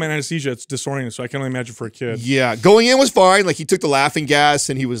you've ever come in anesthesia, it's disorienting. So I can only imagine for a kid. Yeah, going in was fine. Like he took the laughing gas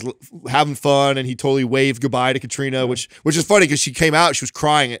and he was having fun, and he totally waved goodbye to Katrina, which is funny because she came out, she was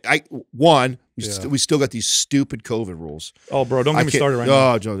crying. We still got these stupid COVID rules. Oh, bro, don't get me started right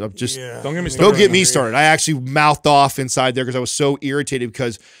now. Oh, Joe, I'm just don't get me started. Don't get me started. I actually mouthed off inside there because I was so irritated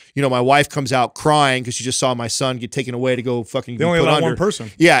because my wife comes out crying because she just saw my son get taken away to go fucking. They only allow one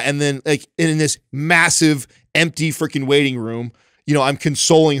person. Yeah, and then like in this massive empty freaking waiting room, I'm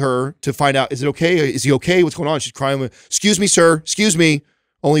consoling her to find out, is it okay? Is he okay? What's going on? She's crying. Excuse me, sir. Excuse me.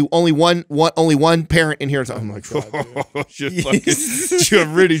 Only one parent in here. I'm like, you really just.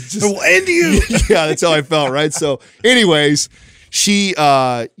 It will end you. Yeah, that's how I felt, right? So, anyways, she,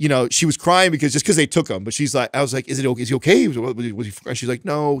 you know, she was crying because they took him, but she's like, I was like, is he okay? Was he, and she's like,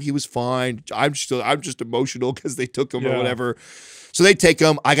 no, he was fine. I'm just emotional because they took him or whatever. So they take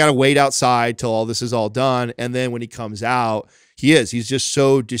him. I got to wait outside till all this is all done. And then when he comes out, he's just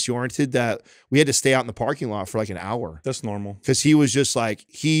so disoriented that we had to stay out in the parking lot for like an hour. That's normal. Because he was just like,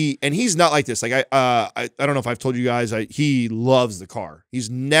 and he's not like this. Like I don't know if I've told you guys, he loves the car. He's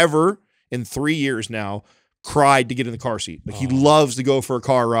never in 3 years now cried to get in the car seat. Like he loves to go for a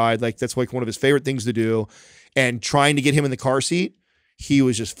car ride. Like that's like one of his favorite things to do. And trying to get him in the car seat, he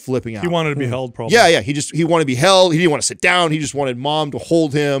was just flipping out. He wanted to be held, probably. Yeah. He wanted to be held. He didn't want to sit down. He just wanted mom to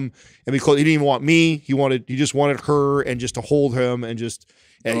hold him and be close. He didn't even want me. He just wanted her and just to hold him and just.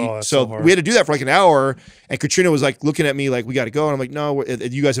 And so we had to do that for like an hour. And Katrina was like looking at me like, we got to go. And I'm like, no,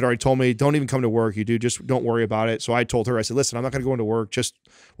 you guys had already told me, don't even come to work. You do, just don't worry about it. So I told her, I said, listen, I'm not going to go into work.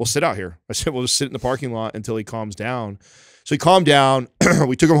 We'll sit out here. I said, we'll just sit in the parking lot until he calms down. So he calmed down.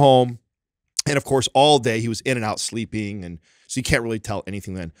 We took him home. And of course, all day he was in and out sleeping. And so you can't really tell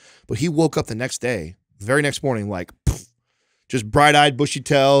anything then. But he woke up the next day, the very next morning, like just bright-eyed,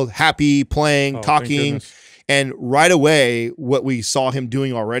 bushy-tailed, happy, playing, talking. And right away, what we saw him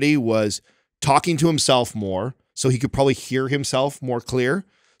doing already was talking to himself more, so he could probably hear himself more clear.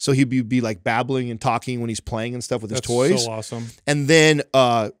 So he'd be like babbling and talking when he's playing and stuff with his toys. That's so awesome. And then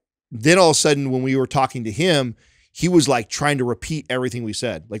all of a sudden, when we were talking to him, he was like trying to repeat everything we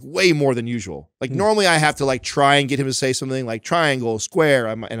said, like way more than usual. Like normally I have to like try and get him to say something like triangle, square,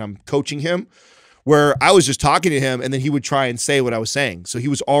 and I'm coaching him, where I was just talking to him and then he would try and say what I was saying. So he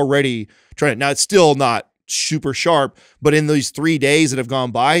was already trying. Now it's still not super sharp, but in these 3 days that have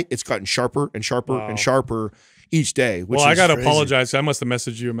gone by, it's gotten sharper and sharper and sharper each day. Which I got to apologize. I must have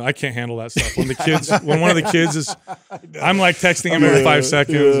messaged you. I can't handle that stuff. When the kids, when one of the kids is, I'm like texting him every 5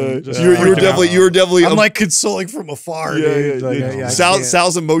 seconds. And just you were definitely. I'm like consoling from afar.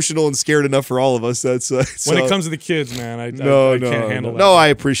 Sal's emotional and scared enough for all of us. That's when it comes to the kids, man. I can't handle that. No, I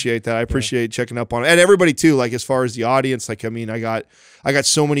appreciate that. I appreciate checking up on it. And everybody too. Like as far as the audience, like I mean, I got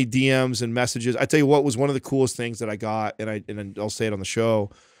so many DMs and messages. I tell you what was one of the coolest things that I got, and I'll say it on the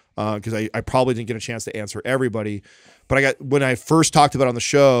show. Because I probably didn't get a chance to answer everybody. But when I first talked about it on the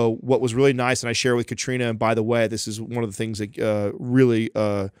show, what was really nice, and I share with Katrina, and by the way, this is one of the things that really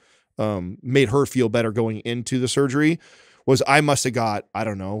made her feel better going into the surgery, was I must have got, I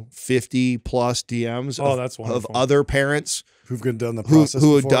don't know, 50 plus DMs of other parents who've done the process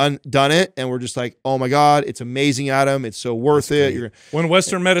who have done it, and we're just like, oh my God, it's amazing, Adam. It's so worth it. When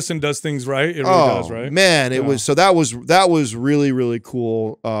Western medicine does things right, it really does, right? Man, it was so that was really, really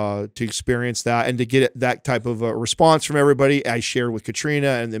cool to experience that and to get that type of a response from everybody. I shared with Katrina,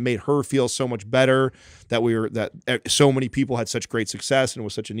 and it made her feel so much better that so many people had such great success and it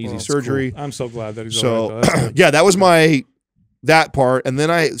was such an easy surgery. Cool. I'm so glad that he's all right, though. Yeah, that was that part. And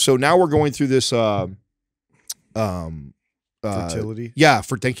then so now we're going through this fertility.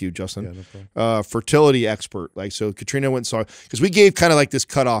 Thank you, Justin. Yeah, no fertility expert. Like, so Katrina went and saw, because we gave kind of like this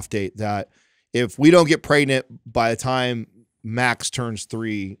cutoff date that if we don't get pregnant by the time Max turns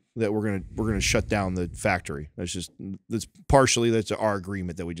 3, that we're gonna shut down the factory. That's our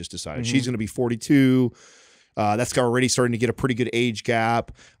agreement that we just decided. She's gonna be 42. That's already starting to get a pretty good age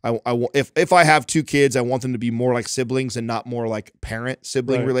gap. If I have 2 kids, I want them to be more like siblings and not more like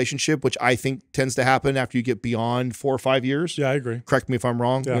parent-sibling relationship, which I think tends to happen after you get beyond 4 or 5 years. Yeah, I agree. Correct me if I'm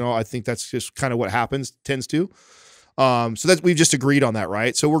wrong. Yeah. You know, I think that's just kind of what tends to. So we've just agreed on that,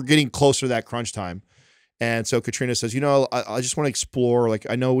 right? So we're getting closer to that crunch time. And so Katrina says, you know, I just want to explore. Like,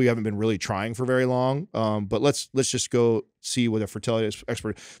 I know we haven't been really trying for very long, but let's just go see with a fertility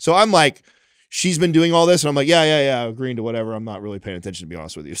expert. So I'm like, she's been doing all this, and I'm like, yeah, agreeing to whatever. I'm not really paying attention, to be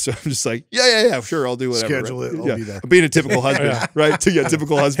honest with you. So I'm just like, yeah, sure, I'll do whatever. Schedule it. I'll be there. I'm being a typical husband, right?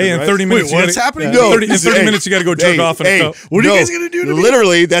 Typical husband. Hey, in 30 minutes, what's happening? No, in 30 minutes, you got to go jerk off. And what are you guys gonna do to me?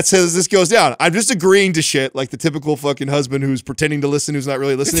 Literally, that's how this goes down. I'm just agreeing to shit, like the typical fucking husband who's pretending to listen, who's not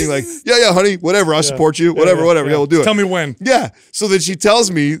really listening. Like, yeah, honey, whatever, I'll support you, whatever. Yeah, we'll do it. Tell me when. Yeah. So then she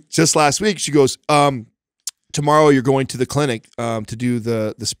tells me just last week, she goes, tomorrow you're going to the clinic to do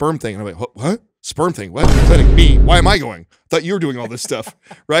the sperm thing. And I'm like, what? Sperm thing? What? Clinic? Me? Why am I going? Thought you were doing all this stuff,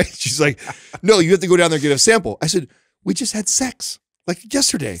 right? She's like, no, you have to go down there and get a sample. I said, we just had sex like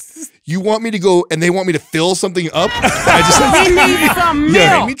yesterday. You want me to go and they want me to fill something up? I just like, we need some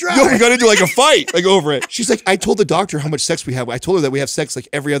milk. Yo, we got into like a fight like over it. She's like, I told the doctor how much sex we have. I told her that we have sex like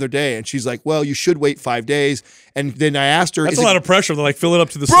every other day, and she's like, well, you should wait 5 days. And then I asked her, that's a lot of pressure to like fill it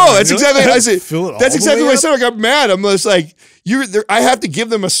up to the bro. That's exactly what I said. That's exactly what I said. I got mad. I'm just like, I have to give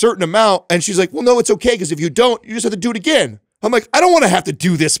them a certain amount, and she's like, well, no, it's okay because if you don't, you just have to do it again. I'm like, I don't want to have to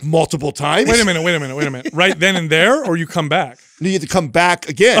do this multiple times. Wait a minute. Right then and there, or you come back? You have to come back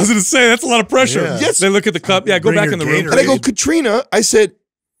again. I was going to say, that's a lot of pressure. Yeah. Yes. They look at the cup. Yeah, go back in the room. And I go, Katrina, I said,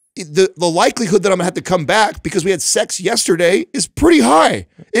 the likelihood that I'm going to have to come back because we had sex yesterday is pretty high.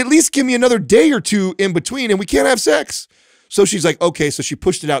 At least give me another day or two in between and we can't have sex. So she's like, okay, so she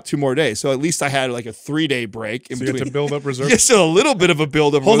pushed it out 2 more days. So at least I had like a 3-day break in between. You had to build up reserve. Yes, a little bit of a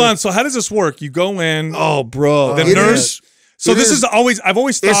build up. Hold on. So how does this work? You go in. Oh, bro. The nurse. So this is always, I've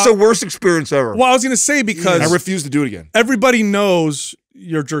always thought. It's the worst experience ever. Well, I was going to say because. I refuse to do it again. Everybody knows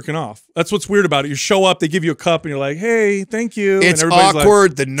you're jerking off. That's what's weird about it. You show up, they give you a cup, and you're like, hey, thank you. It's and everybody's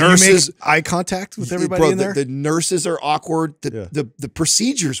awkward. Like, the nurses. Do you make eye contact with everybody in there? The nurses are awkward. The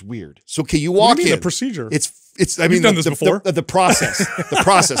procedure's weird. So can you walk in? The procedure? It's. I mean, You've done this before. The process. The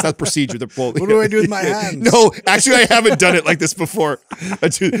process, not procedure. What do I do with my hands? No, actually, I haven't done it like this before.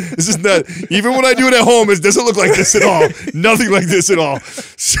 This is not. Even when I do it at home, it doesn't look like this at all. Nothing like this at all.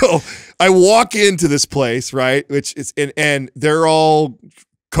 So I walk into this place, right? Which is and they're all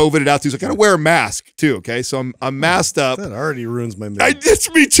COVIDed out too, so I gotta wear a mask too. Okay, so I'm masked up. That already ruins my mood.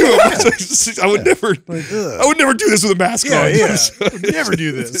 It's me too. I would never. I would never do this with a mask on. Yeah. Would never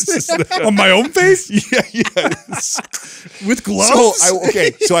do this on my own face. Yeah. With gloves.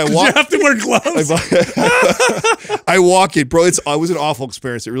 So I walk. You have to wear gloves. I walk in, bro. It was an awful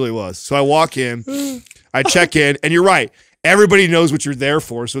experience. It really was. So I walk in, I check in, and you're right. Everybody knows what you're there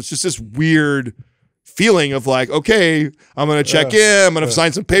for, so it's just this weird feeling of like, okay, I'm gonna check in, I'm gonna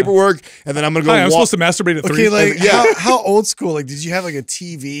sign some paperwork, and then I'm gonna go. I'm supposed to masturbate at 3. Okay, like how old school? Like, did you have like a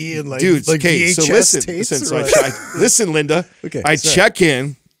TV and like, dude? like okay, VHS so tapes? listen. So listen, Linda. Okay, I check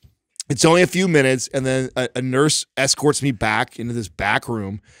in. It's only a few minutes, and then a nurse escorts me back into this back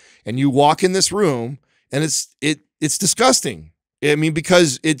room, and you walk in this room, and it's disgusting. I mean,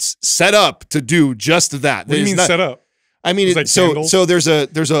 because it's set up to do just that. What do you mean set up? I mean, like so there's a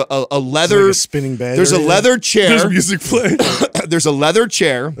leather like a spinning bed. There's a leather chair. There's music playing. There's a leather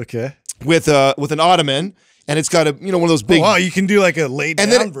chair. Okay. With an ottoman, and it's got one of those big. Oh, wow, you can do like a laid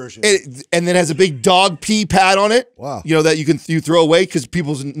down version. And then it has a big dog pee pad on it. Wow. That you throw away because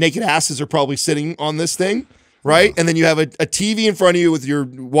people's naked asses are probably sitting on this thing. Right, and then you have a TV in front of you with your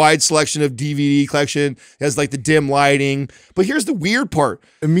wide selection of DVD collection. It has like the dim lighting. But here's the weird part.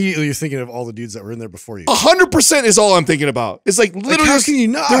 Immediately you're thinking of all the dudes that were in there before you. 100% is all I'm thinking about. It's like literally, how can you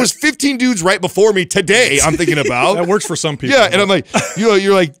not? There was 15 dudes right before me today I'm thinking about. That works for some people. Yeah, and I'm like,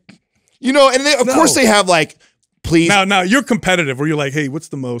 you're like, and they, of course they have like, please. Now you're competitive where you're like, hey, what's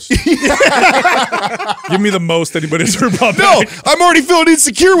the most? Give me the most anybody's ever brought back. No, I'm already feeling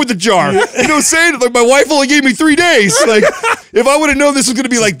insecure with the jar. You know what I'm saying? Like my wife only gave me 3 days. Like if I would have known this was going to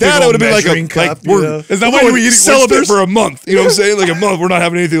be like that, I would have been like we're is that why we eating celibate for a month? You know what I'm saying? Like a month, we're not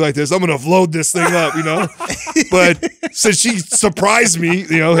having anything like this. I'm going to load this thing up, But since she surprised me,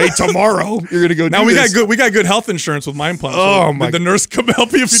 hey, tomorrow you're going to go. Now we got good health insurance with Mind Pump. Oh my! The nurse come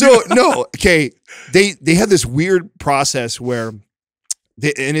help you. Okay. They had this weird process where,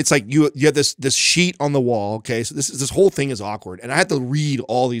 and it's like you have this sheet on the wall. Okay, so this whole thing is awkward, and I had to read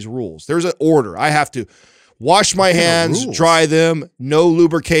all these rules. There's an order. I have to wash my hands, dry them, no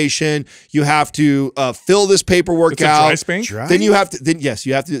lubrication. You have to fill this paperwork out. Dry spank? Then you have to.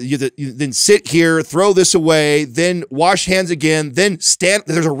 Then sit here, throw this away, then wash hands again, then stand.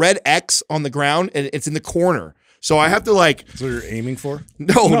 There's a red X on the ground, and it's in the corner. So I have to like. That's what you're aiming for?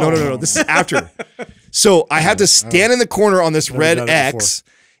 No. This is after. So I had to stand in the corner on this red X,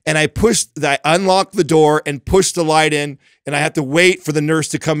 and I unlock the door and push the light in, and I have to wait for the nurse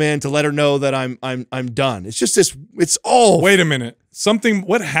to come in to let her know that I'm done. It's just this. It's all. Wait a minute.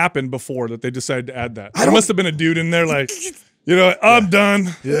 What happened before that they decided to add that? There must have been a dude in there like. I'm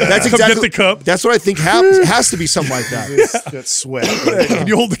done. Yeah. That's exactly. Get the cup. That's what I think happens. Has to be something like that. That sweat. Can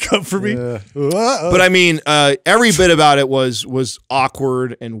you hold the cup for me? But I mean, every bit about it was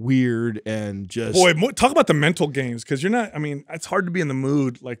awkward and weird and just. Boy, talk about the mental games because you're not. I mean, it's hard to be in the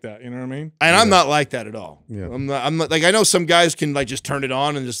mood like that. You know what I mean? And I'm not like that at all. Yeah. I'm not like I know some guys can like just turn it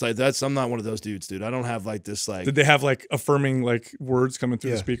on and just like that's. I'm not one of those dudes, dude. I don't have like this like. Did they have like affirming like words coming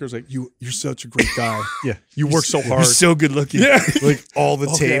through the speakers like you're such a great guy. Yeah. You work so hard. You're so good looking. Yeah. Like all the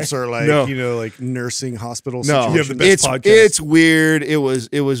tapes are like like nursing hospital situations. You have the best podcast. It's weird. It was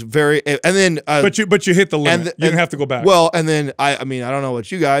very and then but you hit the limit. You didn't have to go back. Well, and then I mean I don't know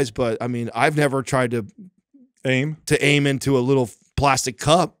about you guys, but I mean I've never tried to aim into a little plastic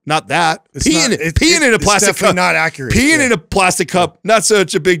cup. Not that peeing in a plastic cup. Not accurate. Peeing in a plastic cup. Not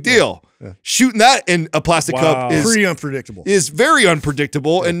such a big deal. Yeah. Shooting that in a plastic cup is pretty unpredictable. Is very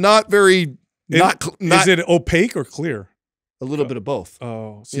unpredictable and not very. Not is it opaque or clear? a little bit of both.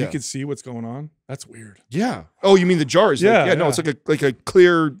 Oh, so you could see what's going on? That's weird. Yeah. Oh, you mean the jars? Yeah. No, it's like a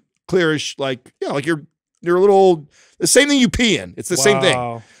clearish, like you're a little the same thing you pee in. It's the same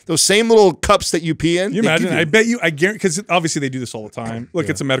thing. Those same little cups that you pee in. You imagine? I guarantee, because obviously they do this all the time. Look,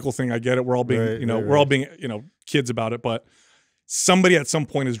 it's a medical thing. I get it. We're all being, we're all being, kids about it. But somebody at some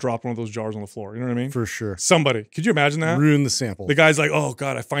point has dropped one of those jars on the floor. You know what I mean? For sure. Somebody. Could you imagine that? Ruin the sample. The guy's like, oh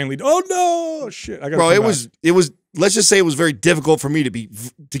God, I finally. Oh no, shit. I got. Bro, it was. Let's just say it was very difficult for me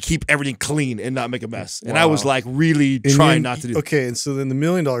to keep everything clean and not make a mess. And I was like really trying not to do that. Okay, and so then the $1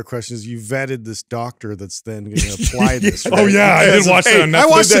 million question is, you vetted this doctor that's then going to apply this. Right? Oh yeah, I did watch that on Netflix. I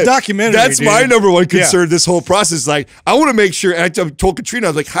watched the documentary. That's my number one concern. This whole process, like, I want to make sure. And I told Katrina,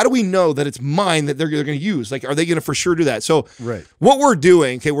 I was like, how do we know that it's mine that they're going to use? Like, are they going to for sure do that? So what we're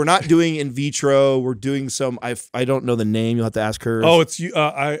doing, okay, we're not doing in vitro. We're doing some. I don't know the name. You'll have to ask her. Oh, it's you.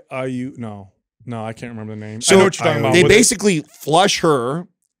 No, I can't remember the name. So I know what you're talking about. They basically flush her,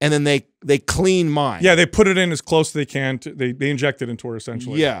 and then they clean mine. Yeah, they put it in as close as they can. They inject it into her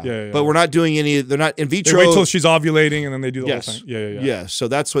essentially. Yeah. But we're not doing any. They're not in vitro. They wait till she's ovulating, and then they do the whole thing. Yeah. So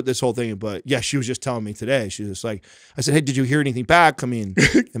that's what this whole thing. But yeah, she was just telling me today. She's just like, I said, hey, did you hear anything back? I mean,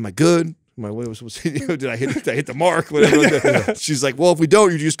 am I good? Did I hit the mark? Whatever. She's like, well, if we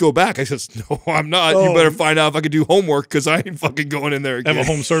don't, you just go back. I said, no, I'm not. You better find out if I can do homework, because I ain't fucking going in there again. Have a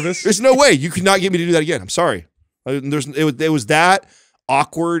home service? There's no way. You could not get me to do that again. I'm sorry. It was that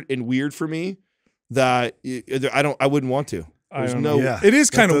awkward and weird for me that I wouldn't want to. It is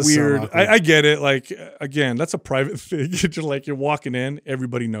kind of weird. I get it. Like, again, that's a private thing. You're walking in,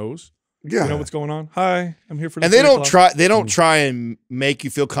 everybody knows. Yeah, you know what's going on. Hi, I'm here for. And they don't try. They don't try and make you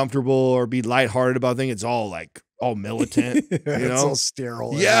feel comfortable or be lighthearted about things. It's all like all militant. It's all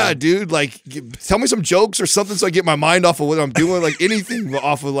sterile. Yeah, dude. Like, tell me some jokes or something so I get my mind off of what I'm doing. Like anything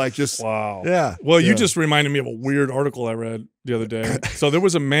off of like just. Wow. Yeah. Well, you just reminded me of a weird article I read the other day. So there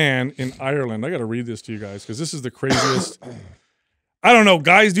was a man in Ireland. I got to read this to you guys because this is the craziest. I don't know.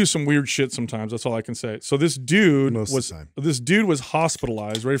 Guys do some weird shit sometimes. That's all I can say. So this dude was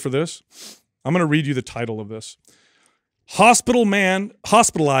hospitalized. Ready for this? I'm going to read you the title of this.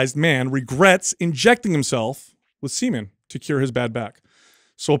 Hospitalized man regrets injecting himself with semen to cure his bad back.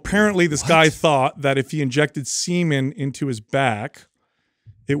 So apparently this guy thought that if he injected semen into his back,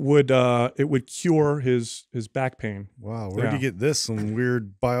 it would cure his back pain. Wow. Where'd you get this? Some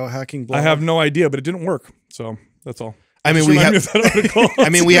weird biohacking blog? I have no idea, but it didn't work. So that's all. I mean, we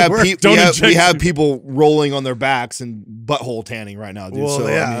have people rolling on their backs and butthole tanning right now, dude. Well, so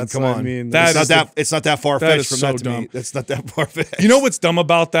yeah, I mean, come on. I mean, it's not that far fetched from so that to dumb. me. That's not that far fetched. You know what's dumb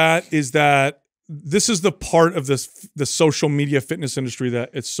about that is that this is the part of the social media fitness industry that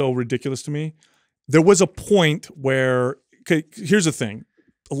it's so ridiculous to me. There was a point where, okay, here's the thing.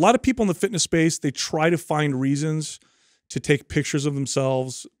 A lot of people in the fitness space, they try to find reasons to take pictures of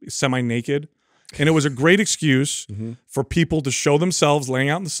themselves semi-naked. And it was a great excuse for people to show themselves laying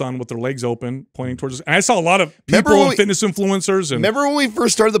out in the sun with their legs open, pointing towards us. And I saw a lot of people and fitness influencers. And remember when we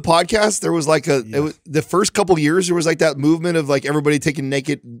first started the podcast? There was like the first couple years, there was like that movement of like everybody taking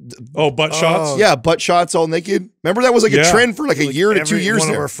naked. Butt shots? Yeah, butt shots all naked. Remember that was like a trend for like a year to 2 years. One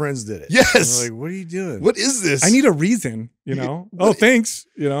of our friends did it. Yes. Like, what are you doing? What is this? I need a reason, Oh, thanks.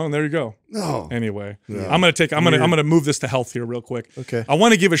 And there you go. No. Anyway, I'm gonna move this to health here real quick. Okay. I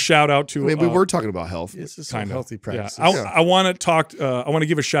want to give a shout out to. We were talking about health. This is some healthy practices. Yeah. I want to talk. I want to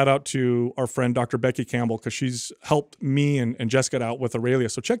give a shout out to our friend Dr. Becky Campbell because she's helped me and Jessica out with Aurelia.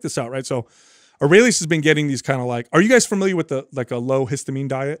 So check this out, right? So Aurelius has been getting these kind of like. Are you guys familiar with a low histamine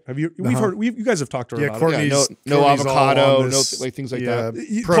diet? Have you? We've heard. You guys have talked to her about it. No avocado, no like things like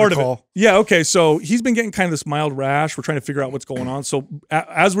that. Part of it. Yeah. Okay. So he's been getting kind of this mild rash. We're trying to figure out what's going on. So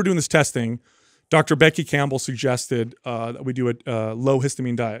as we're doing this testing, Dr. Becky Campbell suggested that we do a low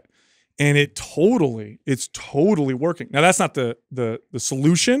histamine diet, and it's totally working. Now that's not the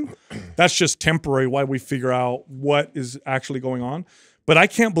solution. That's just temporary while we figure out what is actually going on. But I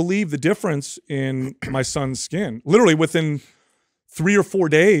can't believe the difference in my son's skin. Literally within 3 or 4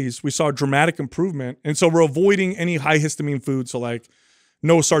 days, we saw a dramatic improvement. And so we're avoiding any high histamine food. So like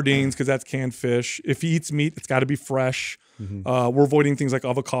no sardines because that's canned fish. If he eats meat, it's got to be fresh. We're avoiding things like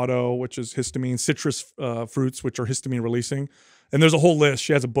avocado, which is histamine, citrus fruits, which are histamine releasing. And there's a whole list.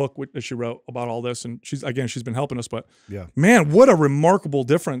 She has a book that she wrote about all this. And she's been helping us. But man, what a remarkable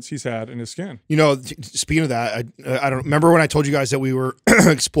difference he's had in his skin. Speaking of that, I don't remember when I told you guys that we were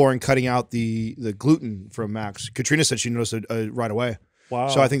exploring cutting out the gluten from Max. Katrina said she noticed it right away. Wow.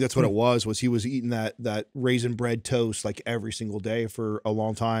 So I think that's what it was he was eating that raisin bread toast like every single day for a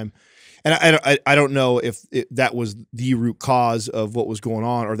long time. And I don't know if that was the root cause of what was going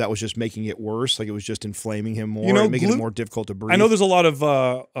on, or that was just making it worse. Like it was just inflaming him more, and making it more difficult to breathe. I know there's a lot of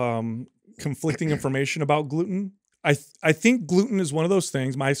conflicting information about gluten. I think gluten is one of those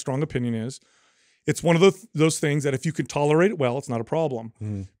things. My strong opinion is it's one of those things that if you can tolerate it well, it's not a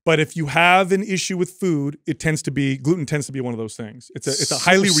problem. But if you have an issue with food, gluten tends to be one of those things. It's a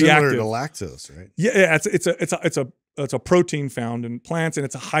highly reactive. Similar to lactose, right? Yeah, it's a protein found in plants, and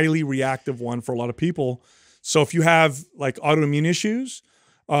it's a highly reactive one for a lot of people. So if you have like autoimmune issues,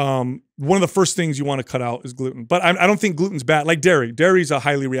 one of the first things you want to cut out is gluten. But I don't think gluten's bad. Like dairy. Dairy's a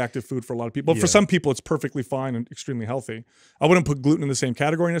highly reactive food for a lot of people. But for some people, it's perfectly fine and extremely healthy. I wouldn't put gluten in the same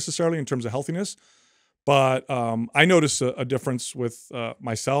category necessarily in terms of healthiness. But I noticed a difference with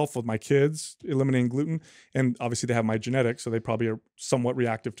myself, with my kids, eliminating gluten. And obviously they have my genetics, so they probably are somewhat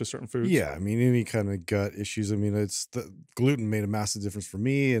reactive to certain foods. Yeah, I mean, any kind of gut issues. I mean, gluten made a massive difference for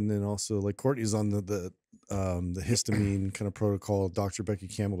me. And then also like Courtney's on the histamine kind of protocol. Dr. Becky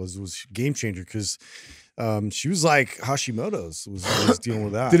Campbell was a game changer because she was like Hashimoto's was dealing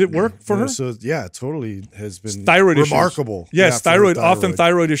with that. Did it work for her? So yeah, totally has been thyroid remarkable. Issues. Yes, often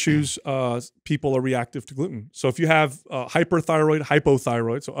thyroid issues, people are reactive to gluten. So if you have hyperthyroid,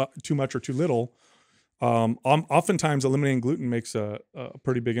 hypothyroid, so too much or too little, oftentimes eliminating gluten makes a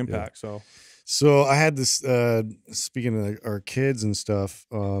pretty big impact. So I had this, speaking of our kids and stuff,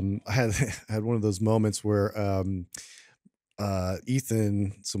 I had one of those moments where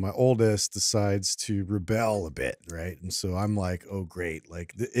Ethan, so my oldest, decides to rebel a bit, right? And so I'm like, oh, great.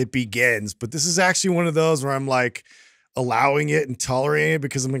 Like it begins. But this is actually one of those where I'm like allowing it and tolerating it,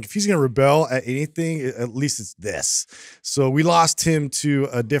 because I'm like, if he's going to rebel at anything, at least it's this. So we lost him to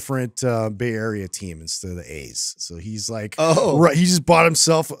a different Bay Area team instead of the A's. So he's like, right, he just bought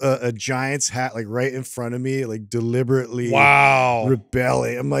himself a Giants hat, like right in front of me, like deliberately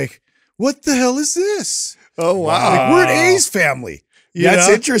rebelling. I'm like, what the hell is this? Oh, wow. Like, we're an A's family. That's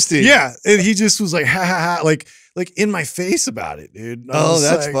interesting. Yeah. And he just was like, ha ha ha, like in my face about it, dude.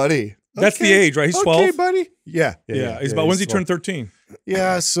 That's funny. That's the age, right? He's 12. Okay, buddy. Yeah. He's about, when's he turn 13?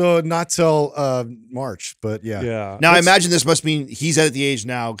 Yeah. So not till March, but yeah. Now I imagine this must mean he's at the age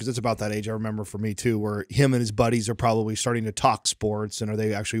now, because it's about that age I remember for me too, where him and his buddies are probably starting to talk sports. And are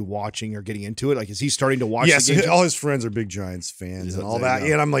they actually watching or getting into it? Like, is he starting to watch? Yes. The games? All his friends are big Giants fans and all that.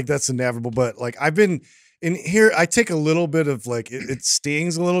 Yeah, and I'm like, that's inevitable. But like, I've been in here, I take a little bit of like, it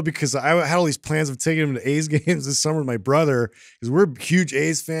stings a little, because I had all these plans of taking him to A's games this summer with my brother, because we're huge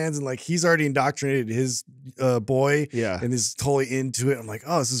A's fans, and like he's already indoctrinated his boy, and is totally into it. I'm like,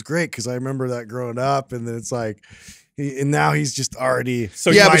 oh, this is great, because I remember that growing up, and then it's like, and now he's just already. So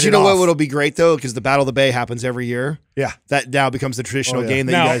yeah, but you know what? What'll be great though, because the Battle of the Bay happens every year. Yeah, that now becomes the traditional game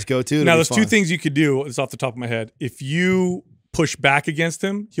that you guys go to. Now, there's two things you could do. It's off the top of my head. If you push back against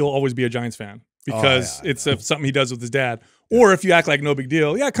him, he'll always be a Giants fan, because it's something he does with his dad. Or if you act like no big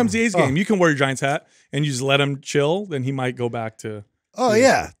deal, yeah, comes the A's game, you can wear your Giants hat and you just let him chill, then he might go back to. Oh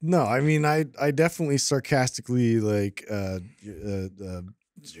yeah, no, I mean, I definitely sarcastically like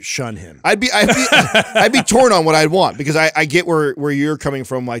shun him. I'd be torn on what I'd want, because I get where you're coming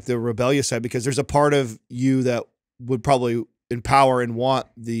from, like the rebellious side, because there's a part of you that would probably empower and want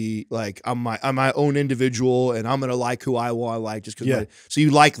the, like, I'm my own individual, and I'm gonna like who I want to like, just because. So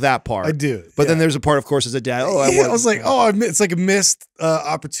you like that part. I do, but then there's a part, of course, as a dad. I was like, it's like a missed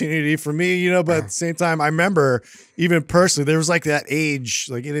opportunity for me, you know. But at the same time, I remember even personally, there was like that age,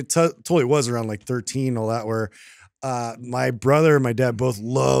 like, and it totally was around like 13, all that, where my brother and my dad both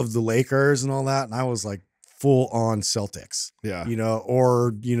loved the Lakers and all that, and I was like full on Celtics, you know,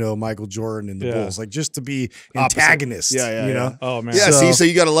 or, you know, Michael Jordan and the Bulls, like, just to be antagonists, you know. Oh man, so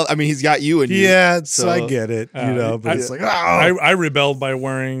you gotta love. I mean, he's got you and you. So I get it, you know. But it's like, I rebelled by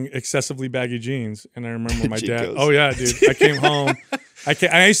wearing excessively baggy jeans, and I remember my dad. Oh yeah, dude, I came home.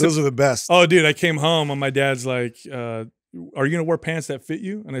 Those are the best. Oh, dude, I came home and my dad's like, are you gonna wear pants that fit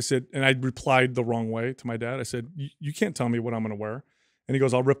you? And I said, and I replied the wrong way to my dad. I said, you can't tell me what I'm gonna wear. And he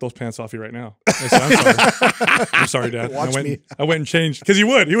goes, I'll rip those pants off you right now. I said, I'm sorry. I'm sorry, Dad. I went and changed, because he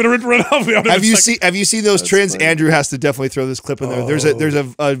would have ripped it off me. Have you seen those trends? Funny. Andrew has to definitely throw this clip in there. There's a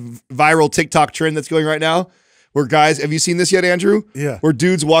viral TikTok trend that's going right now, where guys, have you seen this yet, Andrew? Yeah. Where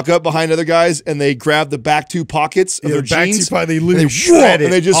dudes walk up behind other guys and they grab the back two pockets of their jeans, and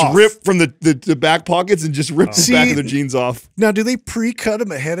they just rip from the back pockets and just rip the back of their jeans off. Now, do they pre-cut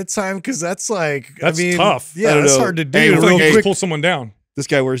them ahead of time? Because that's like, I mean, tough. Yeah, that's hard to do. Hey, real quick, pull someone down. This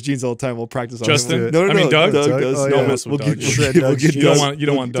guy wears jeans all the time. We'll practice on Justin. him. No, I mean, Doug does. Oh, don't mess with Doug. You don't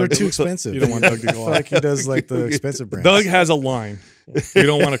want Doug. They're too expensive. You don't want Doug to go off. Like he does like the expensive brands. Doug has a line. We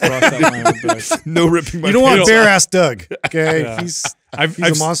don't want to cross that line with Doug. No ripping. You don't want bare ass Doug. Okay, Yeah. he's I've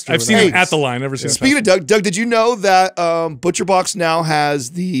a monster. I've seen him at the line ever since. Speaking of Doug, did you know that Butcher Box now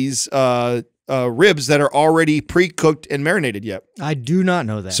has these ribs that are already pre-cooked and marinated yet? I do not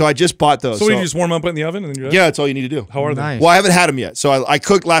know that. So I just bought those. So you just warm them up in the oven and then you're yeah, that's all you need to do. How are they? Nice. Well, I haven't had them yet. So I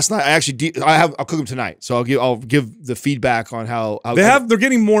cooked last night. I'll cook them tonight. So I'll give the feedback on how They're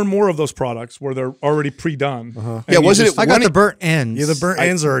getting more and more of those products where they're already pre-done. Yeah, wasn't it? I got the burnt ends. Yeah, the burnt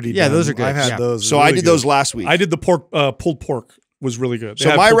ends are already yeah, done. those are good. I've had Yeah. those. So They're I really did good. those last week. I did the pulled pork was really good. They So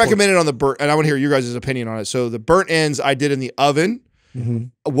had my pulled pork. recommended on the burnt, and I want to hear your guys' opinion on it. So the burnt ends I did in the oven.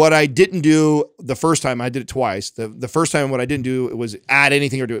 What I didn't do the first time, I did it twice. The first time, what I didn't do was add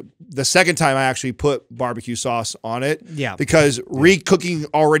anything or do it. The second time, I actually put barbecue sauce on it. Yeah. Because re-cooking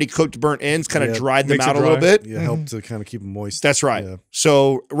already cooked burnt ends kind of dried them Makes it out a little dry. bit. Yeah, help to kind of keep them moist. That's right. Yeah.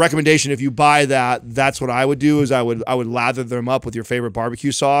 So recommendation, if you buy that, that's what I would do is I would lather them up with your favorite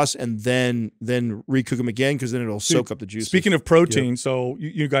barbecue sauce and then re-cook them again because then it'll soak up the juice. Speaking of protein, so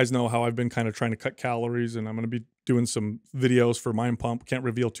you guys know how I've been kind of trying to cut calories, and I'm going to be doing some videos for Mind Pump. Can't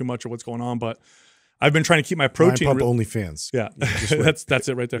reveal too much of what's going on, but I've been trying to keep my protein. Mind Pump OnlyFans. Yeah, just wait. that's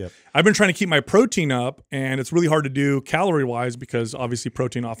it right there. Yep. I've been trying to keep my protein up, and it's really hard to do calorie wise because obviously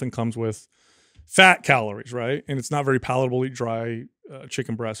protein often comes with fat calories, right? And it's not very palatable to eat dry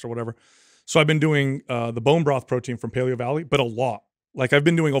chicken breast or whatever. So I've been doing the bone broth protein from Paleo Valley, but a lot. Like I've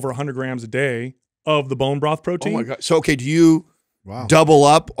been doing over 100 grams a day of the bone broth protein. Oh my God. So, okay, do you double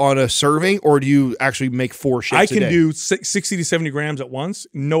up on a serving or do you actually make 4 shakes I a can day? do 60 to 70 grams at once.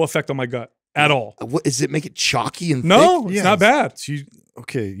 No effect on my gut at all. What, does it make it chalky and No, thick? it's not bad. So you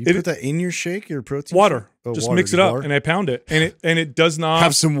put that in your shake, your protein? Water. Shake? Oh, just water, mix it up water? and I pound it. And it does not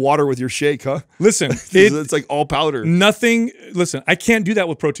Have some water with your shake, huh? listen. It's like all powder. Nothing. Listen, I can't do that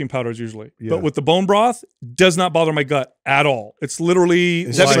with protein powders usually, Yeah. but with the bone broth, does not bother my gut at all. It's literally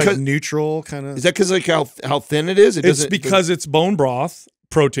Is that that because- like neutral kind of? Is that because like how thin it is? it's because it's bone broth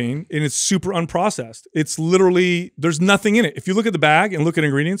protein and it's super unprocessed. It's literally, there's nothing in it. If you look at the bag and look at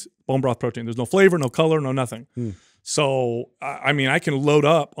ingredients, bone broth protein, there's no flavor, no color, no nothing. So, I mean, I can load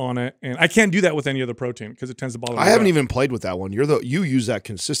up on it and I can't do that with any other protein because it tends to bother my I haven't gut. even played with that one. You use that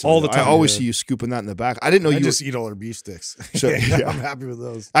consistently All the I time, always yeah. see you scooping that in the back. I didn't know I you just eat all their beef sticks. So, yeah. I'm happy with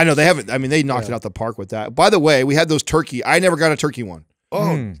those. I know they haven't. I mean, they knocked it out the park with that. By the way, we had those turkey. I never got a turkey one.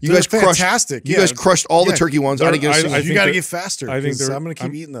 Oh, You guys crushed. fantastic. You guys crushed all the turkey ones. I didn't get a I single. think You got to they're- get faster. I think 'cause they're, I'm going to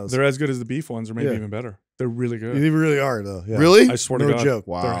keep eating those. They're as good as the beef ones or maybe Yeah. even better. They're really good. They really are, though. Yeah. Really? I swear No to God. joke.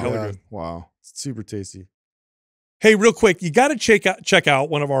 Wow. They're hella Yeah. good. Wow. It's super tasty. Hey, real quick, you got to check out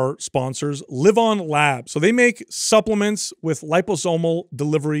one of our sponsors, Live On Lab. So they make supplements with liposomal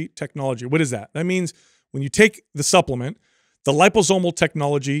delivery technology. What is that? That means when you take the supplement, the liposomal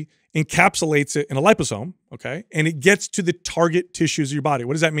technology encapsulates it in a liposome, okay? And it gets to the target tissues of your body.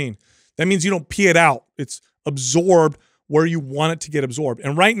 What does that mean? That means you don't pee it out. It's absorbed where you want it to get absorbed.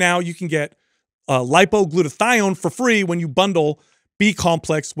 And right now you can get lipoglutathione for free when you bundle B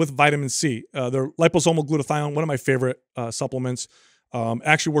complex with vitamin C. The liposomal glutathione, one of my favorite supplements,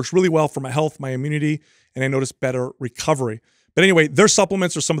 actually works really well for my health, my immunity, and I notice better recovery. But anyway, their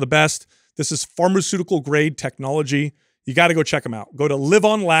supplements are some of the best. This is pharmaceutical grade technology. You got to go check them out. Go to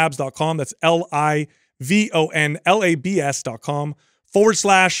liveonlabs.com. That's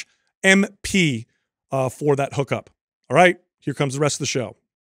livonlabs.com/MP for that hookup. All right, here comes the rest of the show.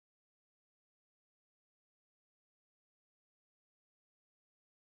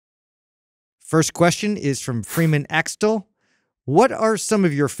 First question is from Freeman Axtell. What are some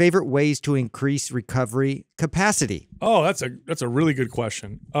of your favorite ways to increase recovery capacity? Oh, that's a really good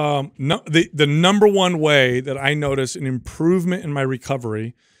question. The number one way that I notice an improvement in my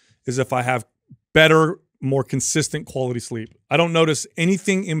recovery is if I have better, more consistent quality sleep. I don't notice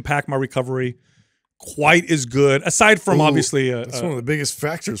anything impact my recovery quite as good, aside from obviously That's one of the biggest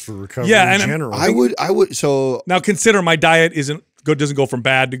factors for recovery Yeah, in and general. I would. So now consider my diet doesn't go from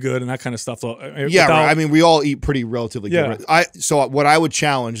bad to good and that kind of stuff. So yeah, right. I mean, we all eat pretty relatively Yeah. good. So what I would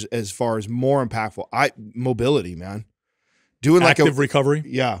challenge as far as more impactful, mobility, man. Doing like active recovery.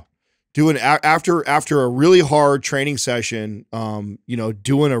 Yeah. Doing after a really hard training session,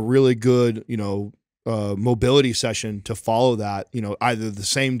 doing a really good, mobility session to follow that, either the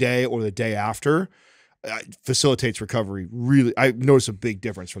same day or the day after, facilitates recovery. Really, I notice a big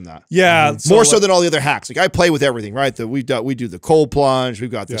difference from that. Yeah. More so than all the other hacks. Like I play with everything, right? We do the cold plunge.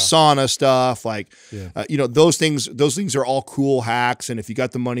 We've got the sauna stuff. Like, those things are all cool hacks. And if you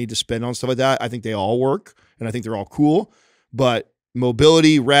got the money to spend on stuff like that, I think they all work and I think they're all cool. But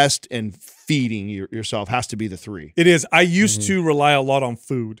mobility, rest, and feeding yourself has to be the 3. It is. I used to rely a lot on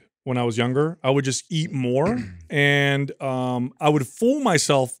food. when I was younger. I would just eat more, and I would fool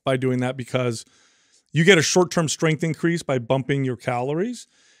myself by doing that because you get a short-term strength increase by bumping your calories,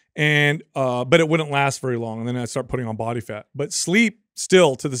 and but it wouldn't last very long, and then I'd start putting on body fat. But sleep,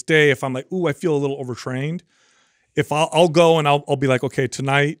 still to this day, if I'm like, ooh, I feel a little overtrained, if I'll go and I'll be like, okay,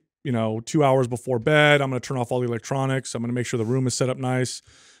 tonight, 2 hours before bed, I'm going to turn off all the electronics. I'm going to make sure the room is set up nice.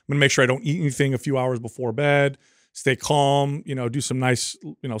 I'm going to make sure I don't eat anything a few hours before bed. Stay calm, do some nice,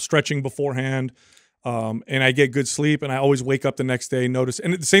 stretching beforehand. And I get good sleep, and I always wake up the next day, notice.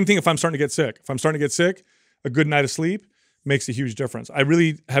 And the same thing if I'm starting to get sick. If I'm starting to get sick, a good night of sleep makes a huge difference. I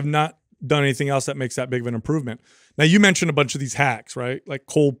really have not done anything else that makes that big of an improvement. Now, you mentioned a bunch of these hacks, right? Like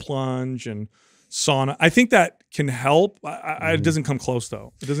cold plunge and sauna. I think that can help. It doesn't come close,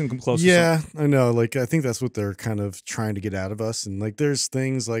 though. It doesn't come close. Yeah, I know. Like, I think that's what they're kind of trying to get out of us. And like, there's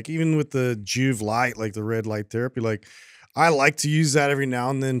things like, even with the Juve light, like the red light therapy, like I like to use that every now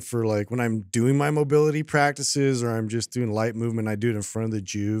and then for like when I'm doing my mobility practices or I'm just doing light movement, I do it in front of the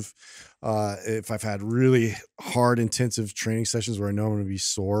Juve. If I've had really hard, intensive training sessions where I know I'm going to be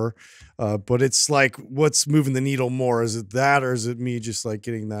sore. But it's like, what's moving the needle more? Is it that, or is it me just like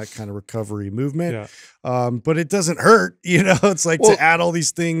getting that kind of recovery movement? Yeah. But it doesn't hurt, it's like to add all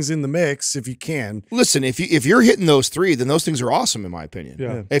these things in the mix if you can. Listen, if you're hitting those three, then those things are awesome in my opinion.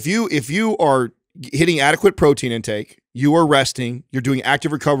 Yeah. If you are hitting adequate protein intake, you are resting, you're doing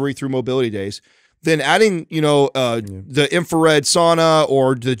active recovery through mobility days, then adding, the infrared sauna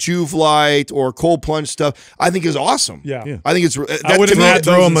or the Juve light or cold plunge stuff, I think is awesome. Yeah. I think it's, I would have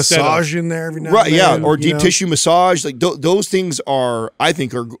throw a massage in there every now and then. Or deep tissue massage. Like those things I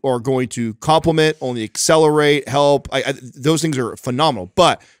think are going to complement, only accelerate, help. Those things are phenomenal,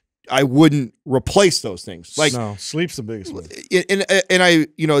 but I wouldn't replace those things. Like, no, sleep's the biggest one. And I,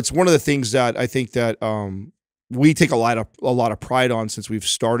 it's one of the things that I think that, we take a lot of pride on since we've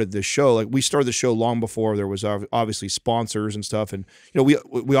started this show. Like, we started the show long before there was obviously sponsors and stuff, and we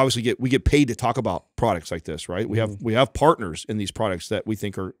obviously get paid to talk about products like this, right? We have partners in these products that we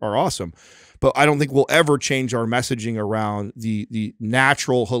think are awesome, but I don't think we'll ever change our messaging around the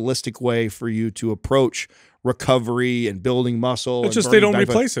natural, holistic way for you to approach recovery and building muscle. It's just they don't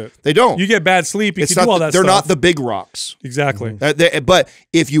replace it. They don't. You get bad sleep. You can do all that. They're stuff. not the big rocks. Exactly. But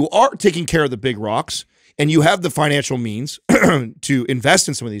if you are taking care of the big rocks, and you have the financial means to invest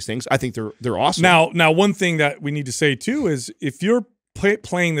in some of these things, I think they're awesome. Now, one thing that we need to say too is if you're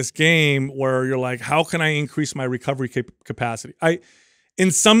playing this game where you're like, how can I increase my recovery capacity?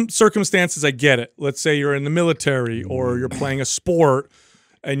 In some circumstances, I get it. Let's say you're in the military or you're playing a sport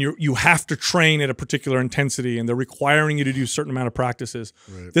and you have to train at a particular intensity and they're requiring you to do a certain amount of practices.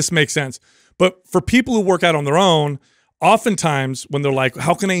 Right. This makes sense. But for people who work out on their own, oftentimes when they're like,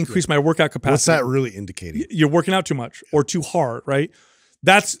 how can I increase my workout capacity? What's that really indicating? You're working out too much or too hard, right?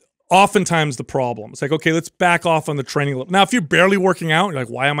 That's oftentimes the problem. It's like, okay, let's back off on the training level. Now, if you're barely working out, you're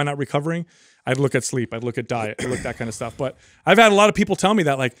like, why am I not recovering? I'd look at sleep. I'd look at diet. I'd look at that kind of stuff. But I've had a lot of people tell me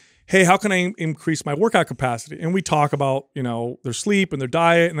that, like, hey, how can I increase my workout capacity? And we talk about, their sleep and their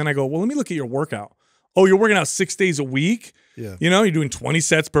diet. And then I go, well, let me look at your workout. Oh, you're working out 6 days a week? Yeah. You're doing 20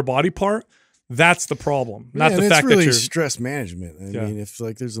 sets per body part? That's the problem, not the fact really that you're stress management. I mean, if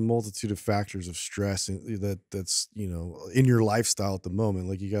like there's a multitude of factors of stress that's in your lifestyle at the moment,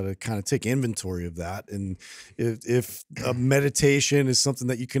 like you got to kind of take inventory of that. And if a meditation is something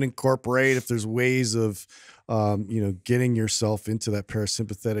that you can incorporate, if there's ways of getting yourself into that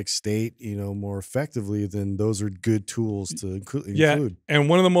parasympathetic state, more effectively, then those are good tools to include. Yeah, and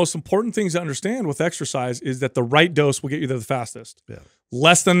one of the most important things to understand with exercise is that the right dose will get you there the fastest. Yeah.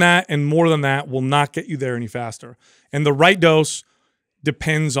 Less than that and more than that will not get you there any faster. And the right dose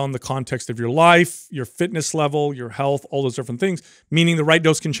depends on the context of your life, your fitness level, your health, all those different things, meaning the right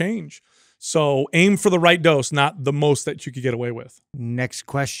dose can change. So aim for the right dose, not the most that you could get away with. Next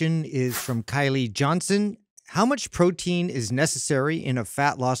question is from Kylie Johnson. How much protein is necessary in a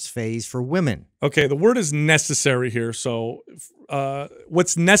fat loss phase for women? Okay, the word is necessary here. So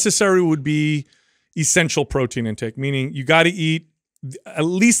what's necessary would be essential protein intake, meaning you got to eat at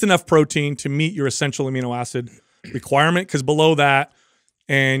least enough protein to meet your essential amino acid requirement, because below that,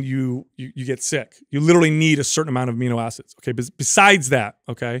 and you get sick. You literally need a certain amount of amino acids. Okay, but besides that,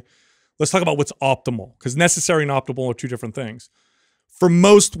 okay, let's talk about what's optimal, because necessary and optimal are two different things. For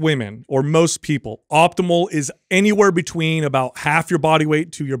most women or most people, optimal is anywhere between about half your body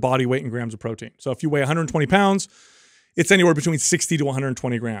weight to your body weight in grams of protein. So if you weigh 120 pounds, it's anywhere between 60 to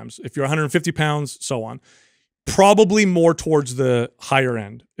 120 grams. If you're 150 pounds, so on. Probably more towards the higher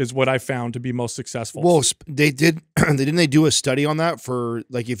end is what I found to be most successful. Well, didn't they do a study on that for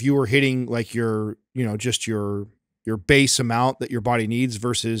like if you were hitting like your, just your base amount that your body needs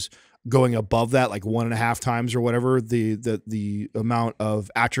versus going above that, like 1.5 times or whatever the amount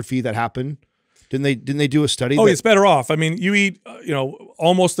of atrophy that happened? Didn't they do a study? Oh, it's better off. I mean, you eat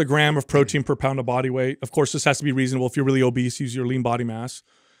almost a gram of protein per pound of body weight. Of course, this has to be reasonable. If you're really obese, use your lean body mass.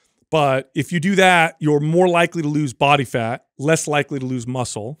 But if you do that, you're more likely to lose body fat, less likely to lose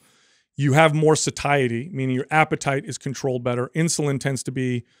muscle. You have more satiety, meaning your appetite is controlled better. Insulin tends to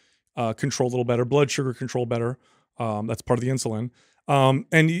be controlled a little better. Blood sugar controlled better. That's part of the insulin. And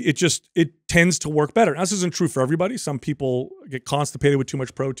it tends to work better. Now, this isn't true for everybody. Some people get constipated with too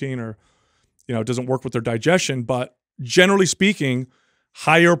much protein, or it doesn't work with their digestion. But generally speaking,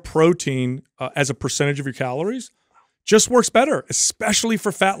 higher protein as a percentage of your calories just works better, especially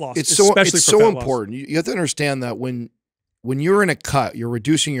for fat loss. It's so important. You have to understand that when you're in a cut, you're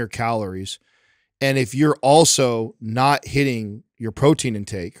reducing your calories, and if you're also not hitting your protein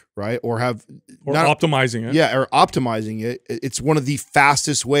intake, right, or optimizing it, or optimizing it, it's one of the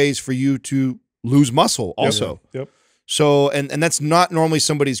fastest ways for you to lose muscle. Also, yep. So, and that's not normally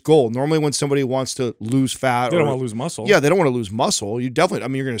somebody's goal. Normally when somebody wants to lose fat, they don't want to lose muscle. Yeah, they don't want to lose muscle. You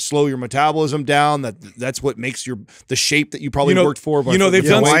definitely, you're going to slow your metabolism down. That's what makes the shape that you probably worked for. They've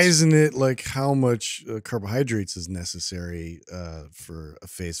done. Why isn't it like how much carbohydrates is necessary for a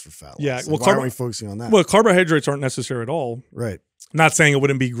phase for fat loss? Yeah, well, why aren't we focusing on that? Well, carbohydrates aren't necessary at all. Right. I'm not saying it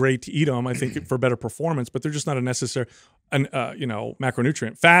wouldn't be great to eat them. I think for better performance, but they're just not a necessary,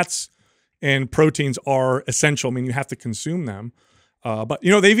 macronutrient. Fats and proteins are essential. I mean, you have to consume them. But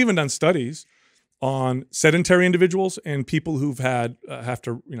they've even done studies on sedentary individuals and people who've had have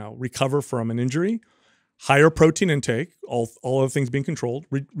to recover from an injury. Higher protein intake, all other things being controlled,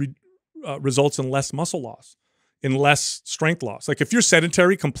 results in less muscle loss, in less strength loss. Like if you're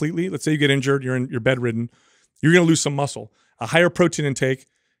sedentary completely, let's say you get injured, you're bedridden, you're going to lose some muscle. A higher protein intake,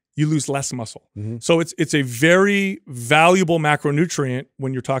 you lose less muscle. Mm-hmm. So it's a very valuable macronutrient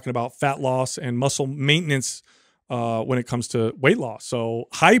when you're talking about fat loss and muscle maintenance when it comes to weight loss. So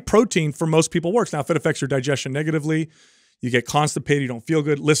high protein for most people works. Now, if it affects your digestion negatively, you get constipated, you don't feel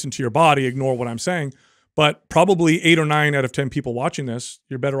good, listen to your body, ignore what I'm saying. But probably 8 or 9 out of 10 people watching this,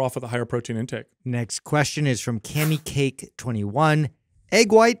 you're better off with a higher protein intake. Next question is from Cammy Cake 21.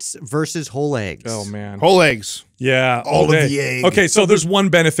 Egg whites versus whole eggs. Oh, man. Whole eggs. Yeah. All of the egg. Okay, so there's one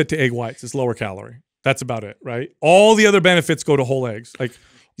benefit to egg whites. It's lower calorie. That's about it, right? All the other benefits go to whole eggs. Like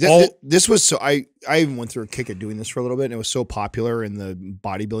this was so I even went through a kick at doing this for a little bit, and it was so popular in the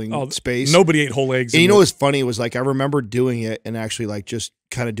bodybuilding space. Nobody ate whole eggs. And you know what's funny? It was like I remember doing it and actually like just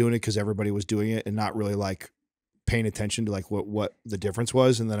kind of doing it because everybody was doing it and not really like paying attention to like what the difference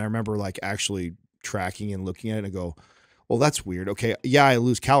was. And then I remember like actually tracking and looking at it and go, well, that's weird. Okay, yeah, I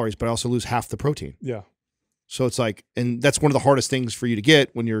lose calories, but I also lose half the protein. Yeah. So it's like, and that's one of the hardest things for you to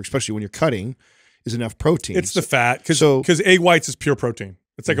get especially when you're cutting, is enough protein. It's the fat because egg whites is pure protein.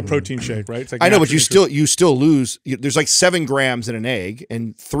 It's like a protein shake, right? It's like I know, but you still lose. There's like 7 grams in an egg,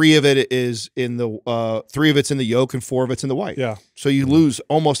 and 3 of it is in the 3 of it's in the yolk, and 4 of it's in the white. Yeah. So you lose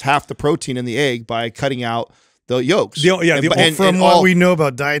almost half the protein in the egg by cutting out the yolks. From what we know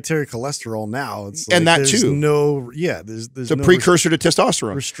about dietary cholesterol now, it's like and that there's too. There's it's a precursor to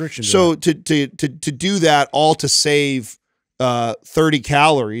testosterone restriction. So to do that all to save 30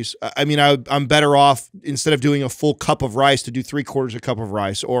 calories. I mean, I'm better off instead of doing a full cup of rice to do 3/4 a cup of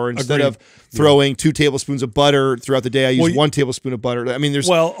rice, or instead of throwing 2 tablespoons of butter throughout the day, I use 1 tablespoon of butter. I mean,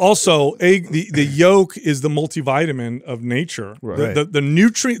 also the yolk is the multivitamin of nature. Right. The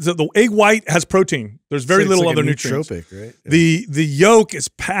nutrient, the egg white has protein. There's very little other nutrients. Right? Yeah. The yolk is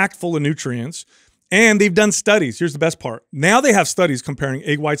packed full of nutrients, and they've done studies. Here's the best part. Now they have studies comparing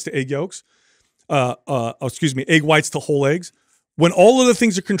egg whites to egg yolks. Egg whites to whole eggs. When all of the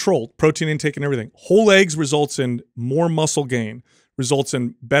things are controlled, protein intake and everything, whole eggs results in more muscle gain, results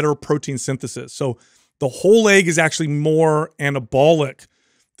in better protein synthesis. So the whole egg is actually more anabolic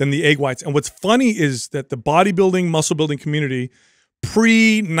than the egg whites. And what's funny is that the bodybuilding, muscle building community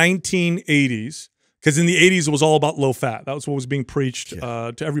pre-1980s, because in the 80s it was all about low fat. That was what was being preached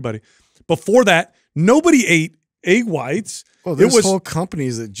to everybody. Before that, nobody ate egg whites. Well, there's whole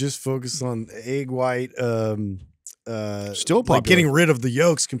companies that just focus on egg white, still like getting rid of the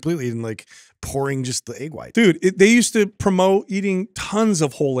yolks completely and like pouring just the egg white. Dude, they used to promote eating tons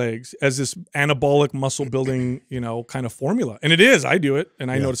of whole eggs as this anabolic muscle building, kind of formula. And it is. I do it, and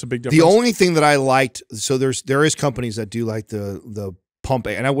I notice a big difference. The only thing that I liked, so there is companies that do like the pump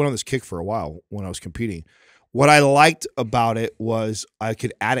egg, and I went on this kick for a while when I was competing. What I liked about it was I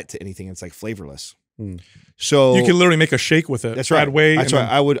could add it to anything. It's like flavorless. So you can literally make a shake with it. That's right. That's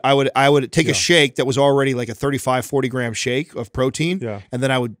right. I would take a shake that was already like a 35, 40 gram shake of protein. Yeah. And then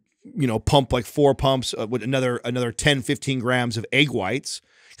I would pump like 4 pumps with another 10, 15 grams of egg whites,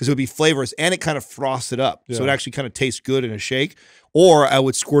 because it would be flavorless and it kind of frosts it up. So it actually kind of tastes good in a shake. Or I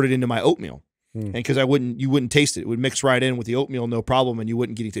would squirt it into my oatmeal. And because you wouldn't taste it. It would mix right in with the oatmeal, no problem, and you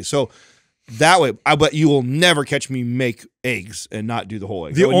wouldn't get any taste. So that way, but you will never catch me make eggs and not do the whole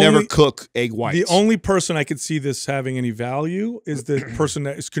egg. I would never cook egg whites. The only person I could see this having any value is the person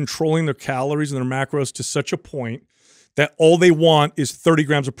that is controlling their calories and their macros to such a point that all they want is 30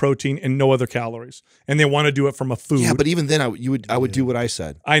 grams of protein and no other calories, and they want to do it from a food. Yeah, but even then, I would do what I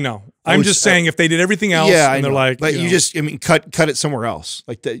said. I know. I'm just saying if they did everything else, and they're like, but cut it somewhere else.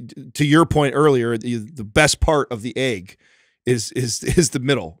 Like to your point earlier, the best part of the egg is the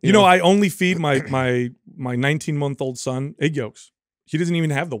middle. You know, I only feed my 19-month-old son egg yolks. He doesn't even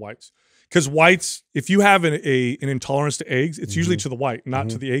have the whites. Because whites, if you have an intolerance to eggs, it's usually to the white, not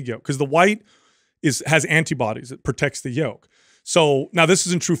to the egg yolk. Because the white has antibodies. It protects the yolk. So now this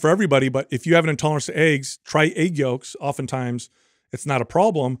isn't true for everybody, but if you have an intolerance to eggs, try egg yolks. Oftentimes it's not a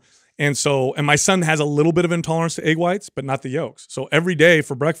problem. And my son has a little bit of intolerance to egg whites, but not the yolks. So every day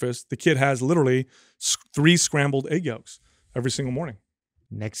for breakfast, the kid has literally 3 scrambled egg yolks every single morning.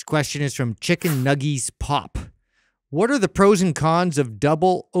 Next question is from Chicken Nuggies Pop. What are the pros and cons of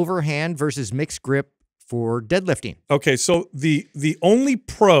double overhand versus mixed grip for deadlifting? Okay, so the only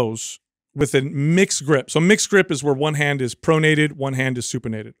pros with a mixed grip. So mixed grip is where one hand is pronated, one hand is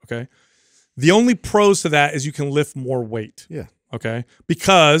supinated, okay? The only pros to that is you can lift more weight. Yeah. Okay?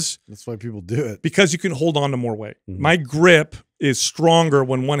 Because that's why people do it. Because you can hold on to more weight. My grip is stronger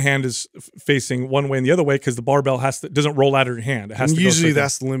when one hand is facing one way and the other way because the barbell doesn't roll out of your hand. It has to usually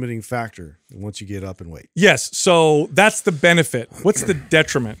that's the limiting factor once you get up in weight. Yes. So that's the benefit. What's the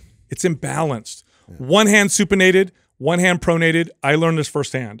detriment? It's imbalanced. Yeah. One hand supinated, one hand pronated. I learned this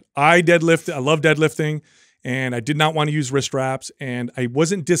firsthand. I love deadlifting, and I did not want to use wrist wraps, and I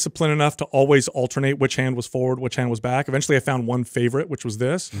wasn't disciplined enough to always alternate which hand was forward, which hand was back. Eventually, I found one favorite, which was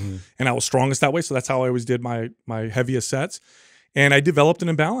this, and I was strongest that way, so that's how I always did my heaviest sets. And I developed an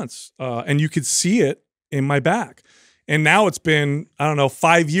imbalance, and you could see it in my back. And now it's been,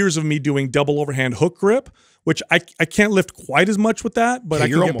 5 years of me doing double overhand hook grip, which I can't lift quite as much with that, but I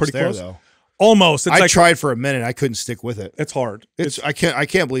can get pretty close. Though. Almost. I tried for a minute. I couldn't stick with it. It's hard. I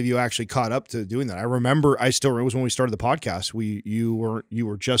can't believe you actually caught up to doing that. I remember. It was when we started the podcast. You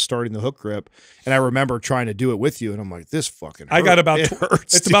were just starting the hook grip, and I remember trying to do it with you, and I'm like, this fucking hurts. I got about.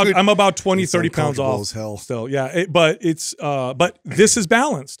 Hurts, I'm about 20, 30 pounds off. As hell. Still, yeah. But this is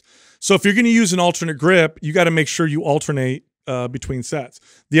balanced. So if you're going to use an alternate grip, you got to make sure you alternate between sets.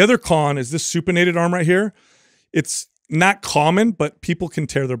 The other con is this supinated arm right here. It's not common, but people can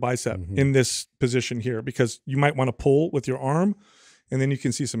tear their bicep in this position here because you might want to pull with your arm, and then you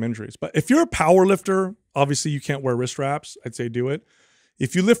can see some injuries. But if you're a power lifter, obviously you can't wear wrist wraps. I'd say do it.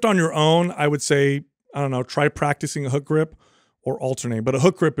 If you lift on your own, I would say, try practicing a hook grip or alternate. But a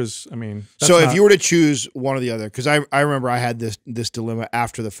hook grip is, so if you were to choose one or the other, because I remember I had this dilemma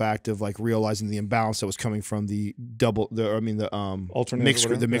after the fact of like realizing the imbalance that was coming from the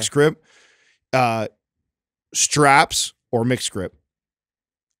mixed grip. Straps or mixed grip?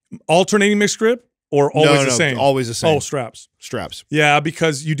 Alternating mixed grip or always the same? Always the same. Oh, straps. Straps. Yeah,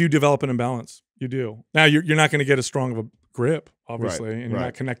 because you do develop an imbalance. You do. Now, you're not going to get as strong of a grip, obviously, and you're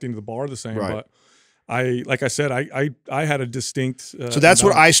not connecting to the bar the same. But like I said, I had a distinct so that's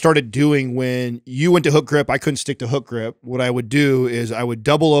what I started doing when you went to hook grip. I couldn't stick to hook grip. What I would do is I would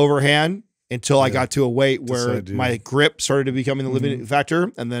double overhand until I got to a weight where my grip started to becoming the limiting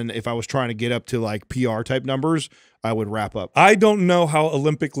factor. And then if I was trying to get up to like PR type numbers, I would wrap up. I don't know how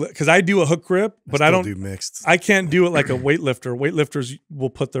Olympic, because I do a hook grip, but I don't do mixed. I can't do it like a weightlifter. Weightlifters will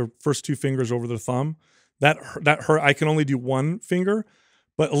put their first 2 fingers over their thumb. That hurt. I can only do 1 finger,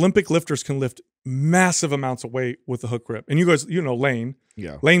 but Olympic lifters can lift massive amounts of weight with the hook grip. And you guys, Lane.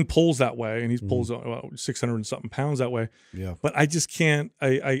 Yeah. Lane pulls that way, and he pulls 600 and something pounds that way. Yeah. But I just can't.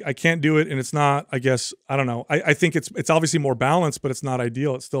 I can't do it, and it's not. I guess I don't know. I think it's obviously more balanced, but it's not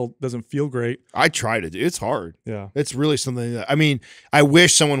ideal. It still doesn't feel great. I try to do. It's hard. Yeah. It's really something that I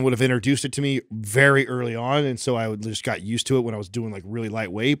wish someone would have introduced it to me very early on, and so I would just got used to it when I was doing like really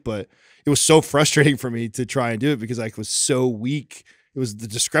lightweight. But it was so frustrating for me to try and do it because I was so weak. The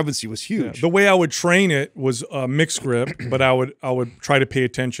discrepancy was huge. Yeah. The way I would train it was a mixed grip, but I would try to pay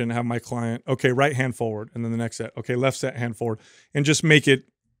attention, have my client, okay, right hand forward, and then the next set, okay, left set hand forward, and just make it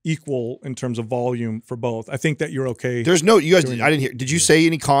equal in terms of volume for both. I think that you're okay. There's no, you guys, I didn't hear, did you say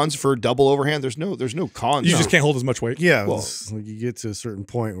any cons for double overhand? There's no cons. You just can't hold as much weight. Yeah. Well, like you get to a certain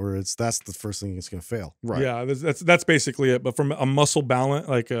point where that's the first thing that's going to fail. Right. Yeah. That's basically it. But from a muscle balance,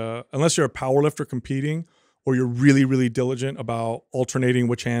 like unless you're a power lifter competing, or you're really, really diligent about alternating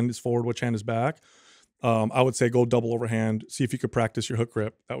which hand is forward, which hand is back, I would say go double overhand. See if you could practice your hook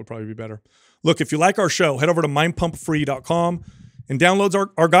grip. That would probably be better. Look, if you like our show, head over to mindpumpfree.com and download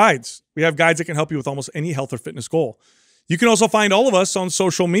our guides. We have guides that can help you with almost any health or fitness goal. You can also find all of us on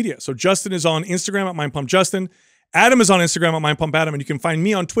social media. So Justin is on Instagram at mindpumpjustin. Adam is on Instagram at mindpumpadim, and you can find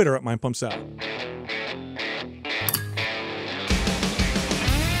me on Twitter at mindpumpsal.